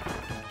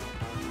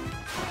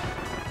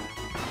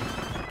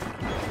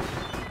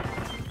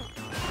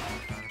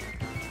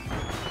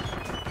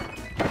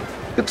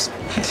 Oops.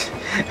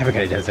 I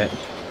forgot it does that.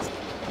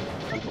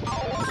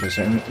 For a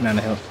certain amount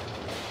of health.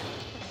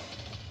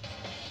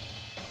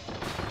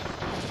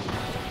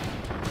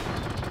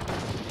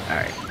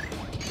 Alright.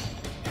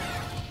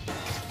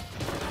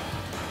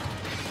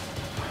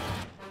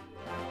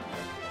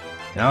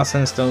 And all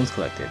sunstones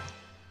collected.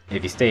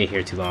 If you stay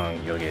here too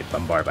long, you'll get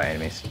bombarded by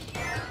enemies.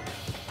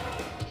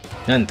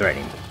 Nothing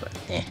threatening, but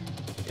eh,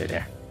 they're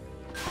there.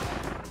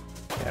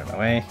 Get out of my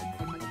way.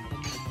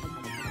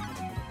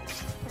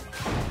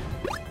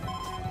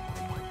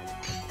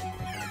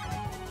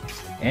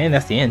 And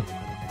that's the end.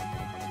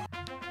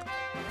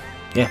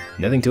 Yeah,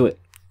 nothing to it.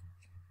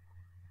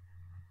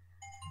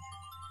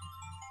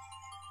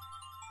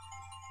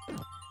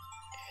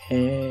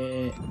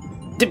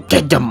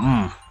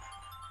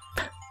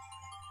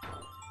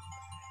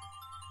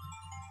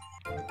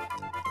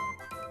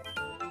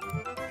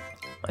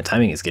 My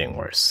timing is getting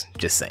worse,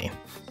 just saying.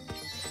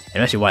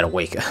 I'm actually wide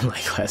awake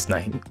like last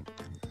night.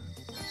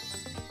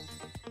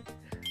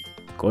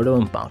 Gordo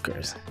and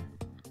Bonkers.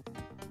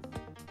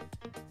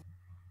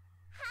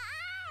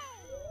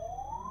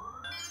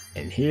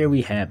 And here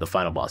we have the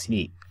final boss. You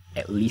need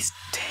at least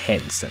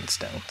 10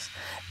 sunstones.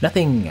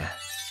 Nothing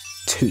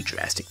too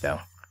drastic though.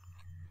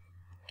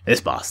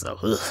 This boss though,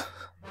 ugh.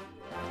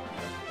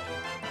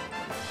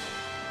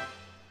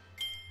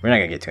 We're not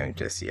gonna get to him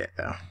just yet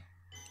though.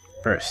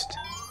 First,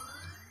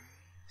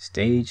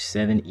 Stage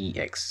 7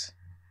 EX.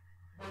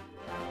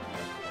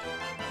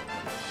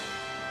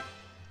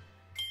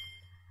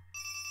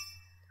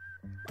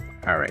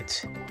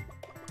 Alright.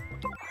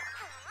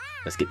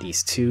 Let's get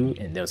these two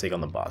and they'll take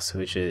on the boss,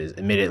 which is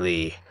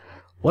admittedly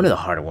one of the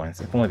harder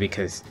ones, only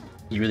because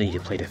you really need to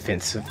play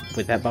defensive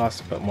with that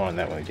boss, but more on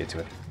that when we get to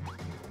it.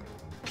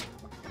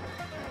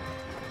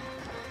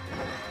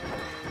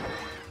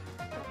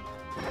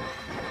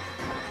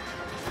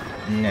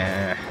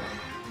 Nah.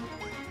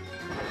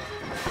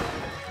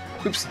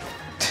 Oops.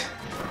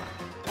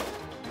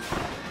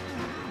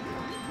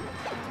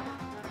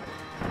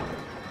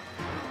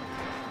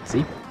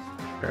 See?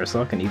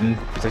 Parasol can even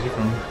protect you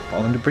from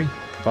falling debris.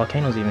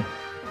 Volcanoes even.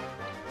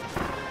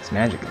 It's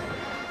magic.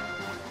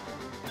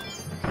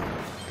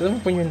 Doesn't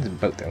work when you're in the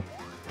boat though.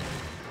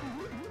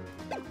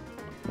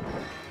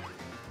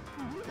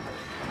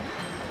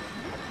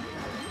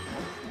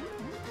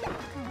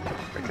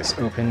 Break this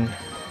open.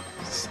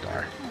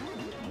 Star.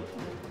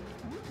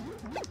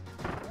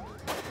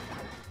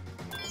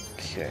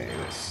 Okay,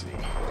 let's see.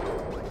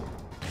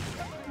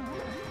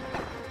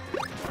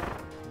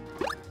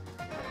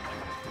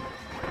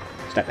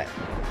 Stop that.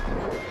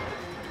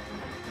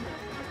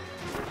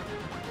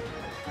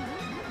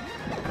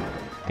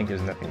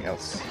 there's nothing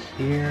else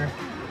here.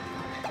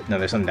 No,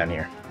 there's something down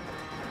here.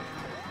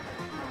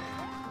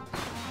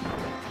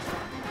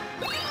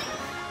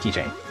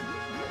 Keychain.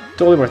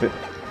 Totally worth it.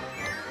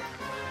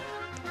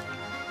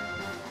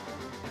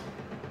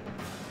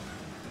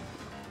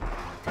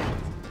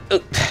 Oh.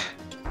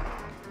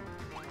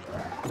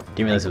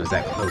 Didn't realize it was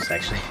that close,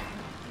 actually.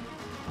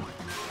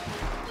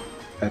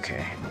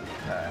 Okay.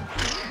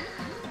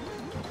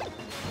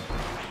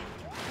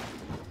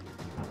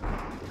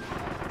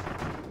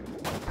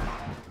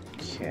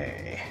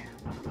 Okay.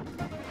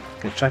 I'm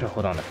gonna try to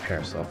hold on to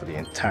Parasol for the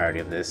entirety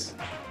of this.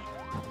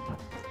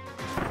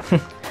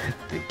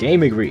 The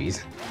game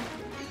agrees.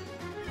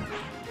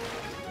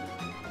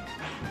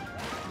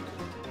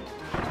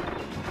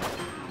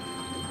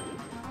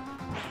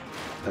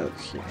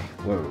 Okay,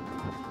 whoa.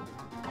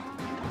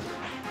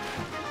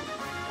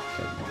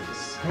 Gotta be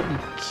slightly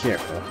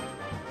careful.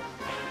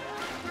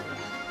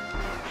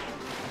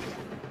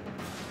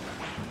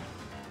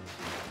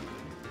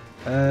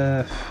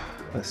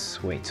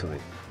 Let's wait till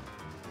it.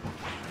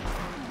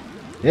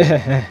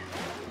 Yeah.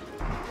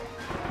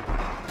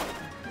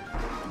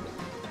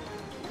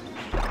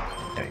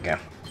 There you go.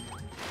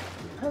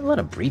 A lot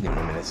of breathing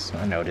room in this,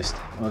 I noticed.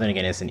 Well, then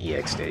again, it's an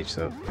EX stage,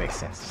 so it makes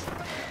sense.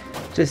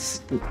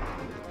 Just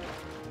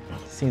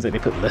seems like they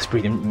put less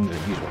breathing room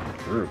than usual.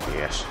 Oh,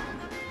 yes.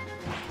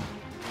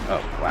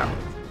 Oh, wow.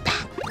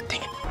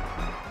 Dang it.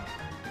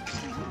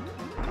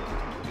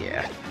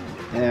 Yeah.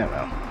 Yeah,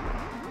 well.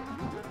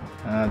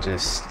 I'll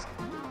just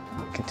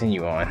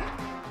continue on.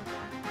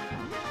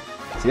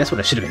 See, that's what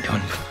I should have been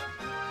doing.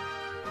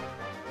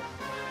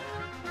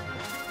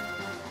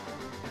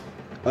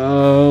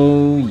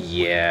 Oh,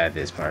 yeah,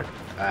 this part.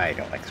 I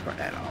don't like this part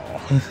at all.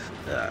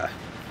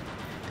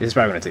 This is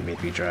probably going to take me a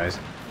few tries.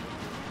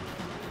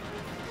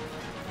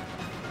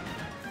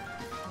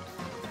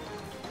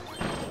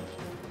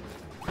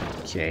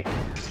 Okay.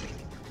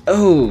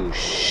 Oh,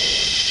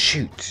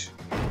 shoot.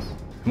 I'm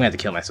gonna have to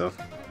kill myself.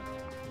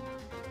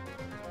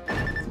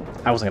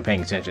 I wasn't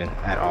paying attention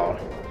at all.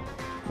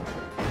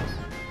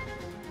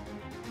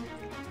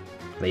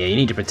 But yeah, you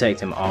need to protect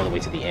him all the way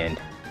to the end.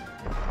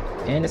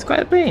 And it's quite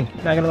a pain,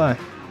 not gonna lie.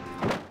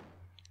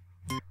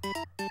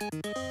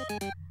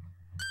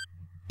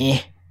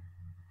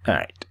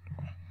 Alright.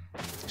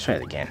 Let's try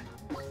it again.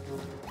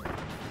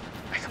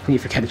 I completely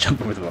forgot to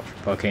jump over the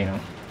volcano.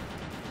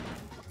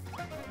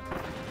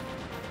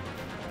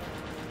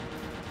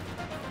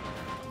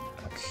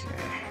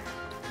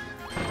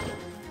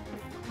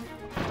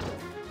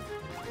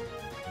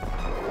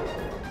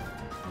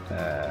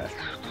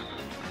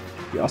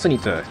 You also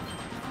need to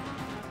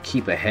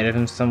keep ahead of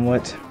him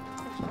somewhat,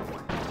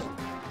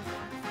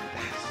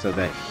 so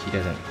that he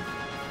doesn't.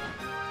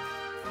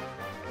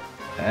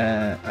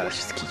 Oh, it's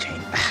just a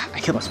keychain. I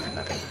killed myself for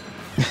nothing.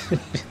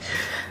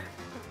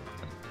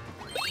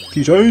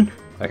 Keychain.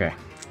 Okay.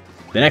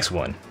 The next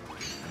one.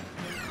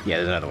 Yeah,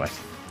 there's another one.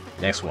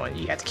 The next one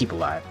you have to keep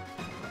alive.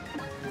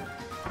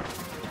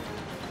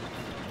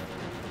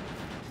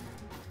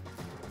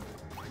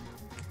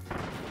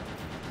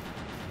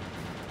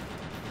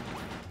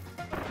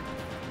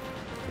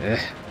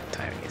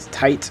 Timing is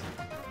tight.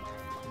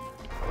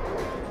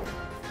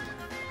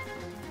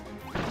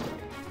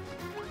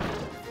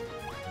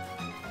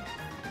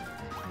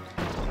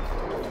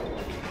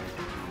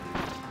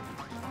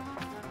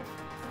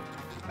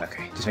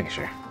 Okay, just making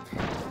sure.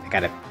 I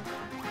gotta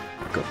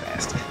go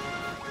fast.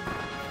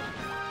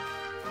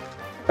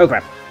 Oh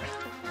crap.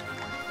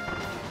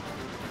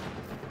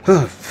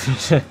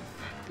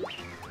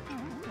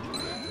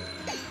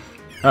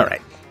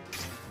 Alright.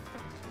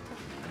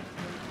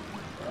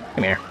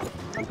 Come here.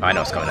 Oh, I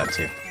know it's coming up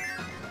too.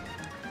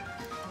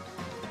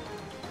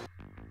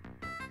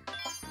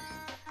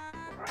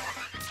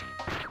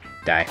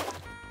 Die.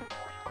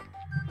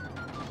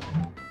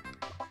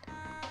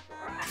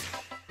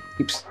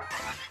 Oops.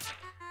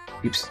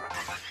 Oops.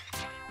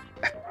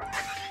 Are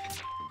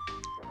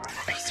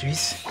you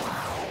serious?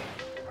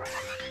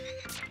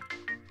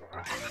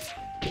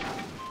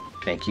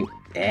 Thank you.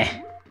 Eh.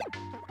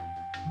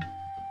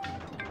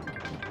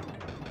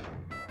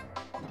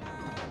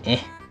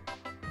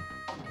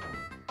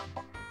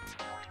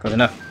 Close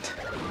enough.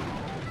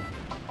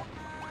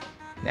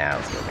 Now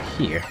let's go over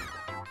here.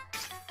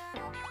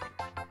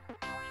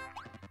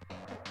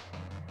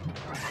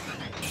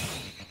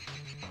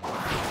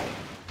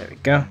 There we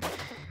go.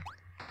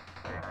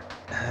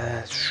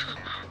 I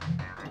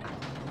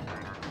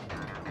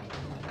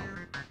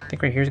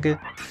think right here is good.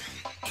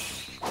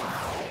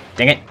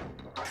 Dang it!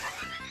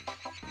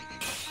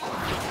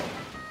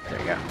 There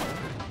we go.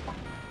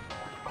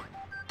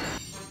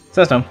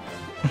 Sunstone.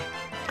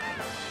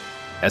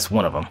 That's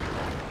one of them.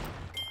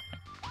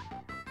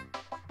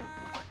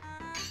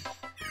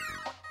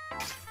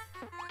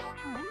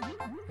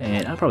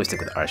 And I'll probably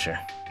stick with Archer.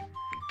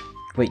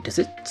 Wait, does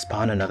it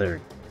spawn another?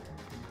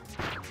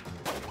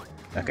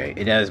 Okay,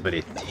 it does, but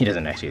he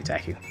doesn't actually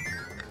attack you.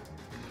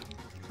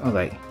 Oh,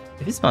 like,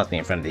 if it spawns me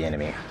in front of the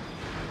enemy.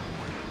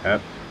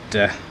 Up,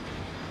 Gotta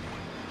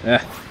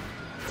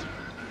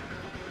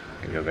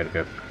go, gotta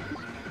go.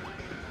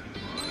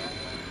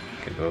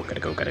 Gotta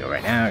go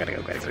right now. Gotta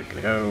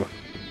go.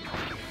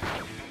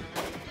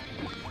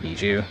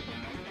 Need you.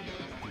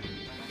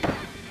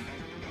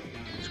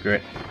 Screw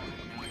it.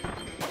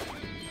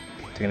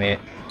 Take a minute.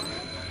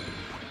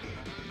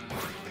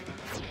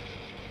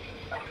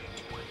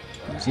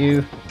 Use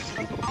you.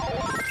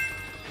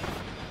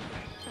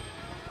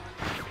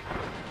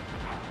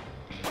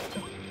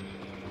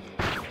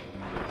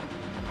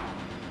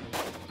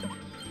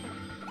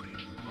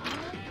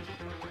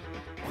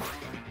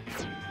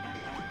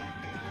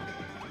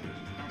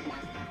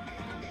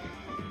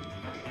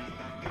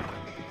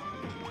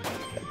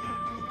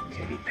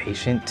 Okay, be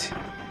patient.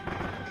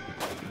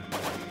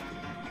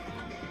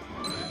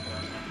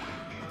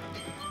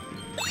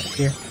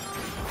 Here.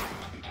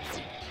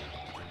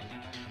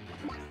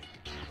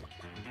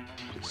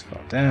 Just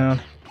fall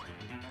down.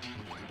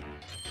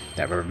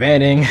 That rubber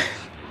banding.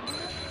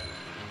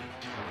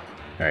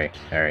 Alright.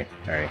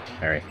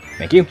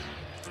 Thank you.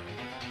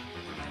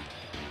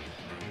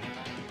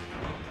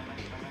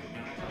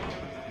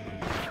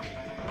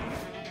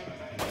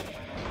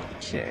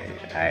 Okay,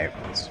 I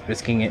was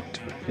risking it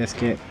to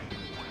risk it.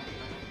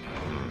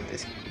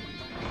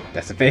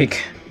 That's a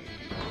fake.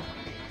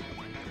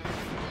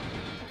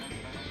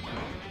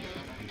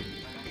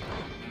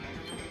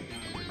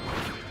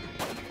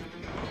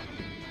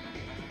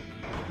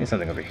 There's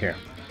something over here.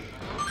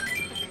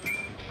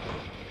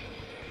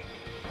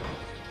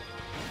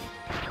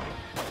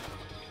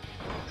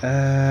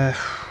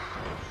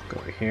 Go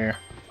over here.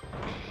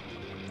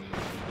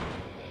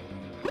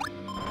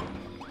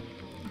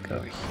 Go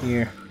over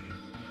here.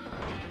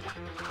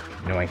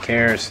 No one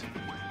cares.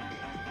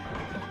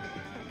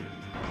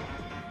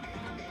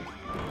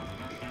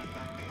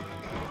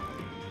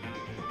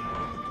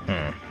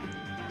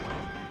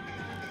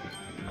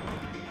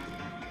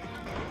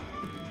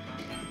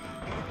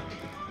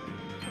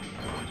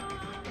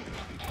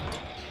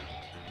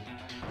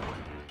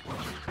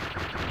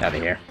 Out of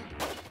here.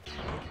 I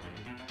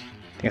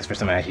think that's the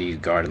first time I actually use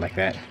guard like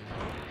that.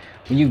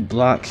 When you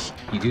block,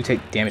 you do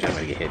take damage. I'm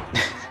gonna get hit.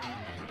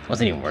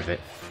 Wasn't even worth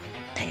it.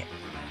 Dang it.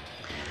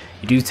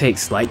 You do take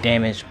slight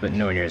damage, but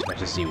nowhere near as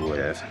much as you would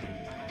have.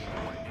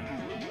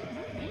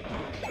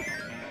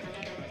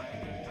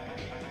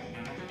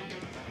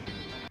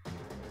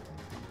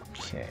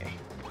 Okay.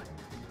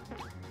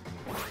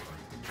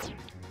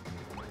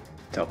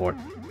 Teleport.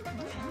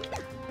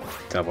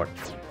 Teleport.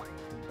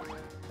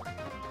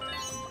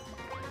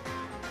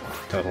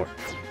 Teleport.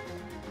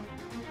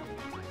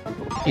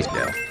 Use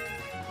Bill.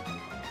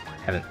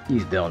 Haven't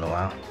used Bill in a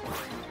while.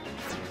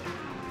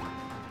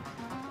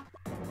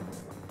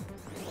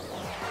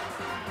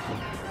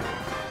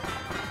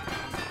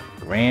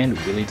 Grand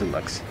Wheelie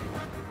Deluxe.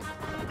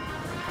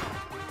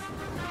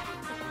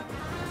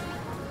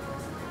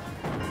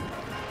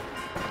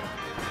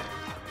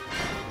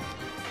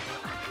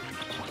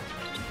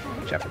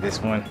 Watch out for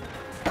this one.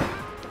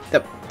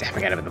 Oh, I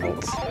forgot about the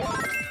bolts.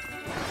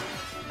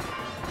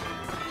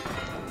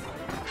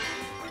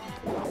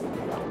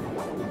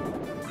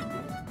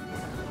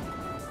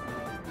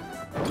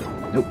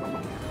 Nope.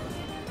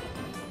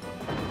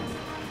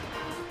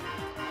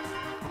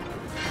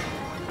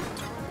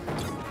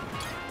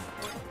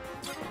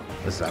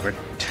 This is awkward.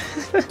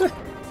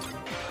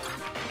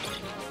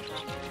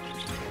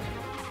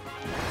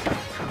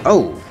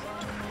 Oh!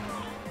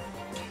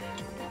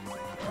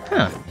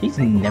 Huh, he's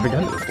never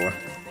done it before.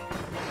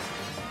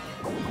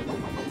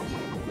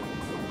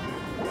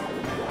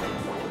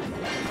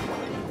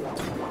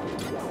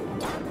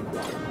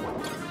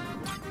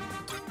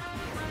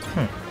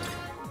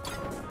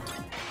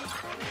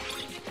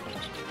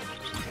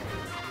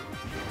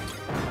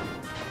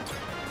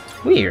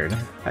 Weird.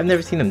 I've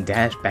never seen him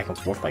dash back and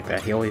forth like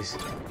that.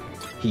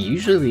 He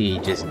usually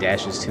just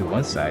dashes to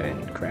one side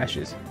and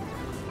crashes.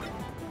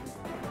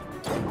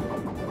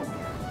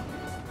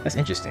 That's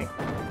interesting.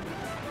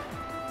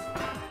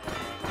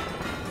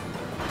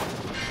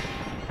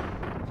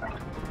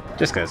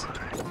 Just cause.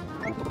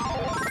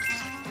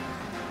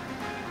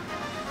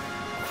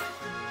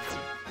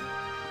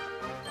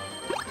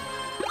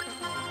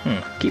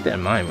 Keep that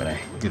in mind when I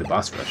do the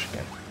boss rush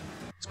again.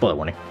 Spoiler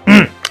warning.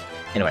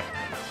 Anyway.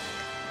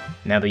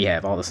 Now that you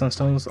have all the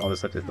sunstones, all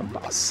that's left is the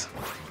boss.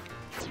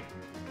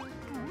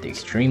 The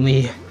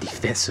extremely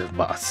defensive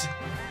boss.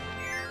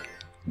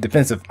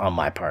 Defensive on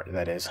my part,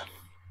 that is.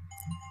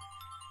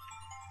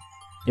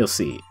 You'll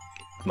see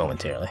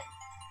momentarily.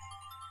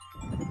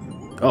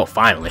 Oh,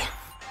 finally.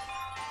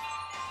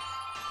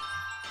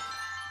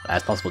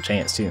 Last possible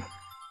chance, too.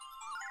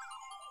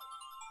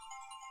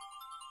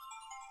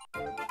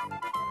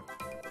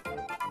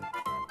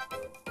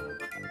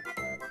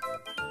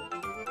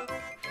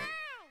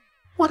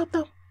 What up,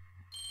 though?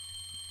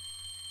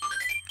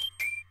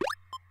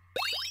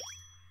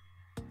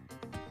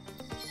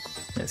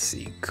 Let's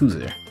see,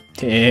 Kuzer.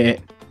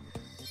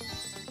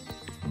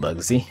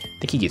 Bugsy. I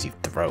think he gives you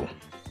throw.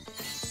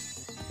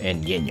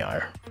 And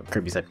Yinyar from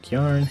Kirby's Epic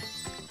Yarn.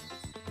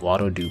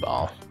 Waddle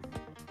Doo-Ball.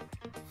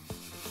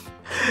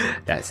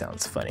 That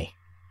sounds funny.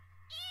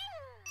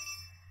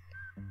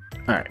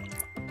 Alright.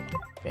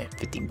 Man,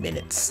 50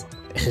 minutes.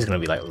 There's gonna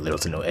be like little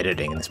to no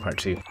editing in this part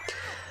too.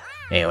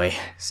 Anyway,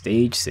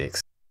 stage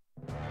 6.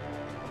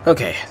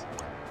 Okay,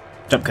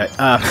 jump cut.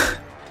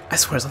 I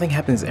swear something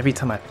happens every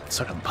time I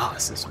start a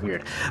boss. It's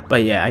weird.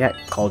 But yeah, I got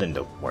called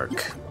into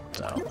work,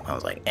 so I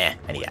was like, I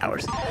need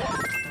hours.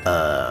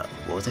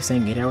 What was I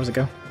saying 8 hours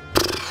ago?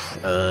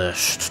 I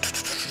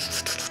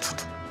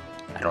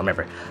don't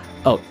remember.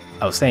 Oh,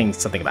 I was saying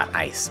something about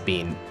ice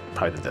being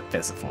probably the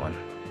defensive one,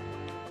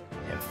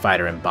 and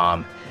fighter and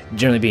bomb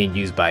generally being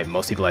used by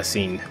most people I've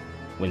seen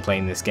when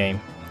playing this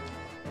game.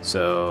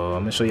 So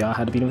I'm gonna show y'all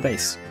how to beat him with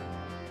ice.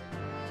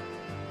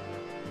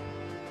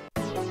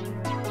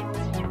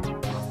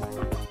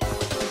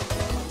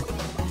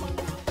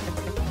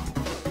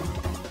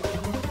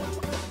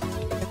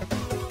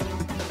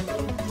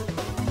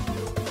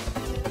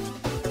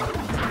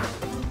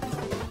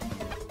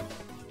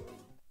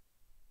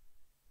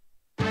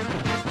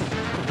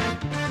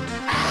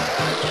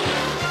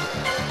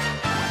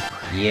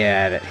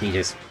 Yeah, that he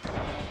just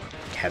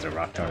has a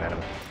rock thrown at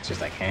him. It's just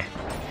like, eh.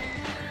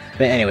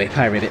 But anyway,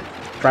 Pyribbit,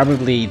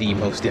 probably the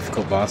most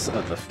difficult boss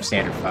of the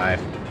standard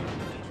 5.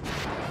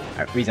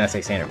 The reason I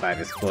say standard 5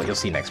 is, well, you'll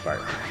see next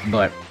part.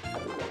 But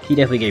he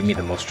definitely gave me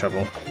the most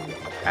trouble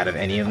out of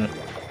any of them.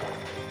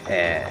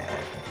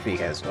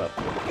 Because, well,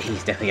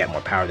 he's definitely got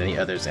more power than the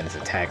others, and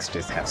his attacks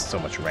just have so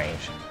much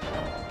range.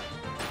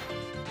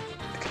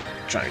 Okay,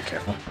 try to be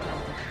careful.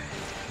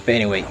 But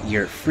anyway,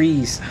 your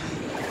freeze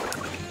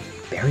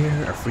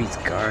barrier or freeze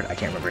guard, I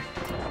can't remember.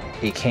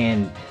 It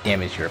can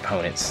damage your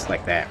opponents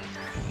like that.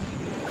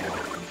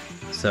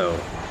 So,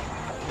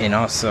 and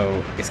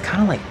also, it's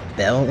kind of like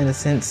Bell in a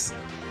sense,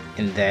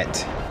 in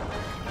that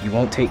you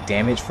won't take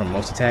damage from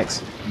most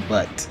attacks,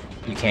 but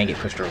you can get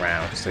pushed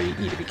around, so you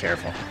need to be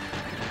careful.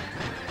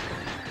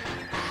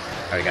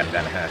 Already got him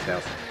down to half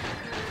health.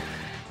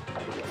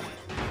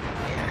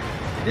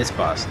 Yeah, this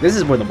boss, this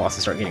is where the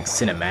bosses start getting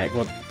cinematic.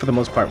 Well, for the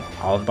most part,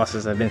 all the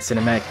bosses have been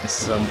cinematic in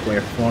some way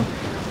or form,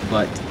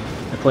 but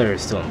the player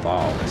is still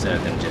involved instead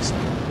of them just,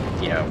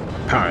 you know,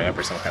 powering up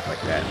or something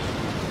like that.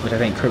 Which I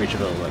think Kirby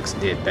Deluxe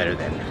did better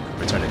than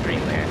Return to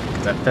Dreamland,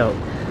 because I felt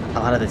a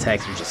lot of the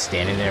attacks were just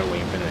standing there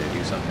waiting for them to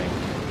do something,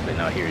 but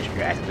now here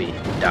you're actually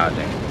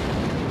dodging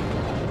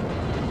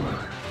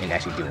and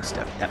actually doing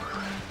stuff.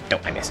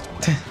 Don't, I missed.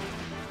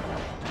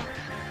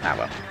 Ah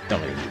well,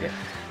 don't really need it.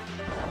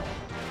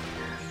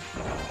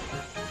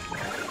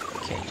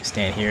 Okay, just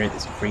stand here,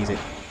 just freeze it.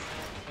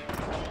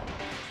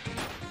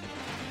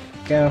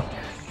 Go.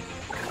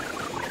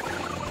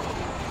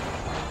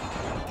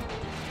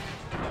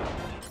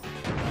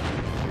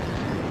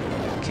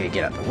 Okay,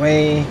 get out the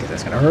way, because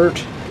that's gonna hurt.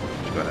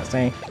 That's what I was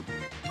saying.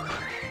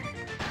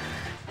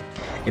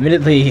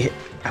 Admittedly,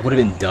 I would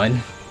have been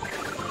done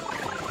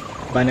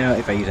by now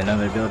if I used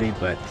another ability,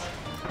 but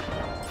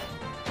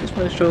just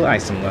want to show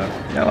Ice some love.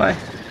 You know why?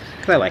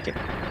 Because I like it.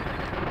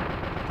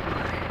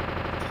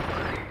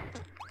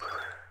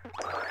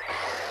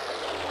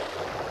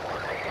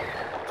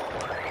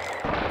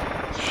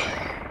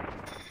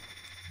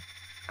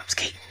 I'm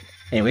skating.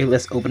 Anyway,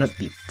 let's open up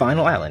the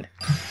final island.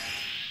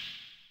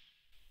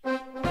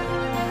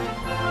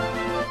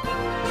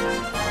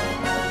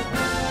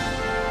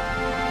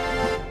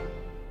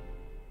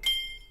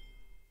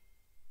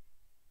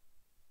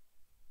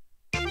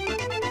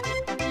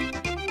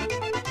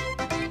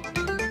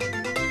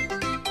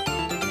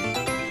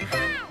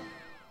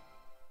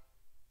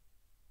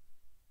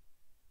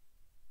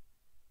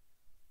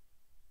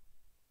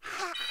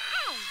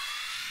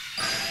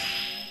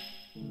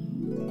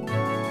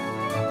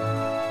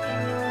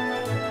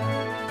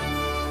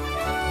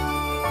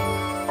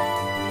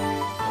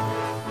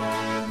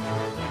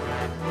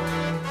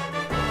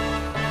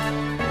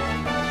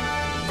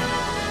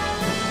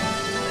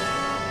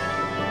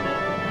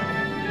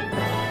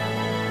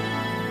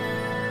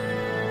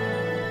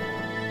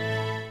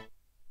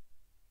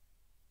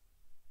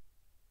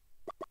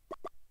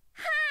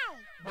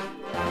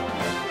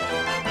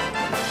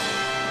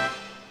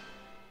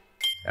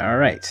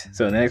 Alright,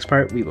 so in the next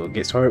part we will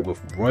get started with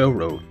Royal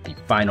Road, the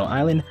final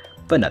island,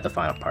 but not the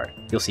final part.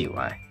 You'll see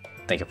why.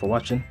 Thank you for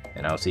watching,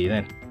 and I'll see you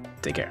then.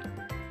 Take care.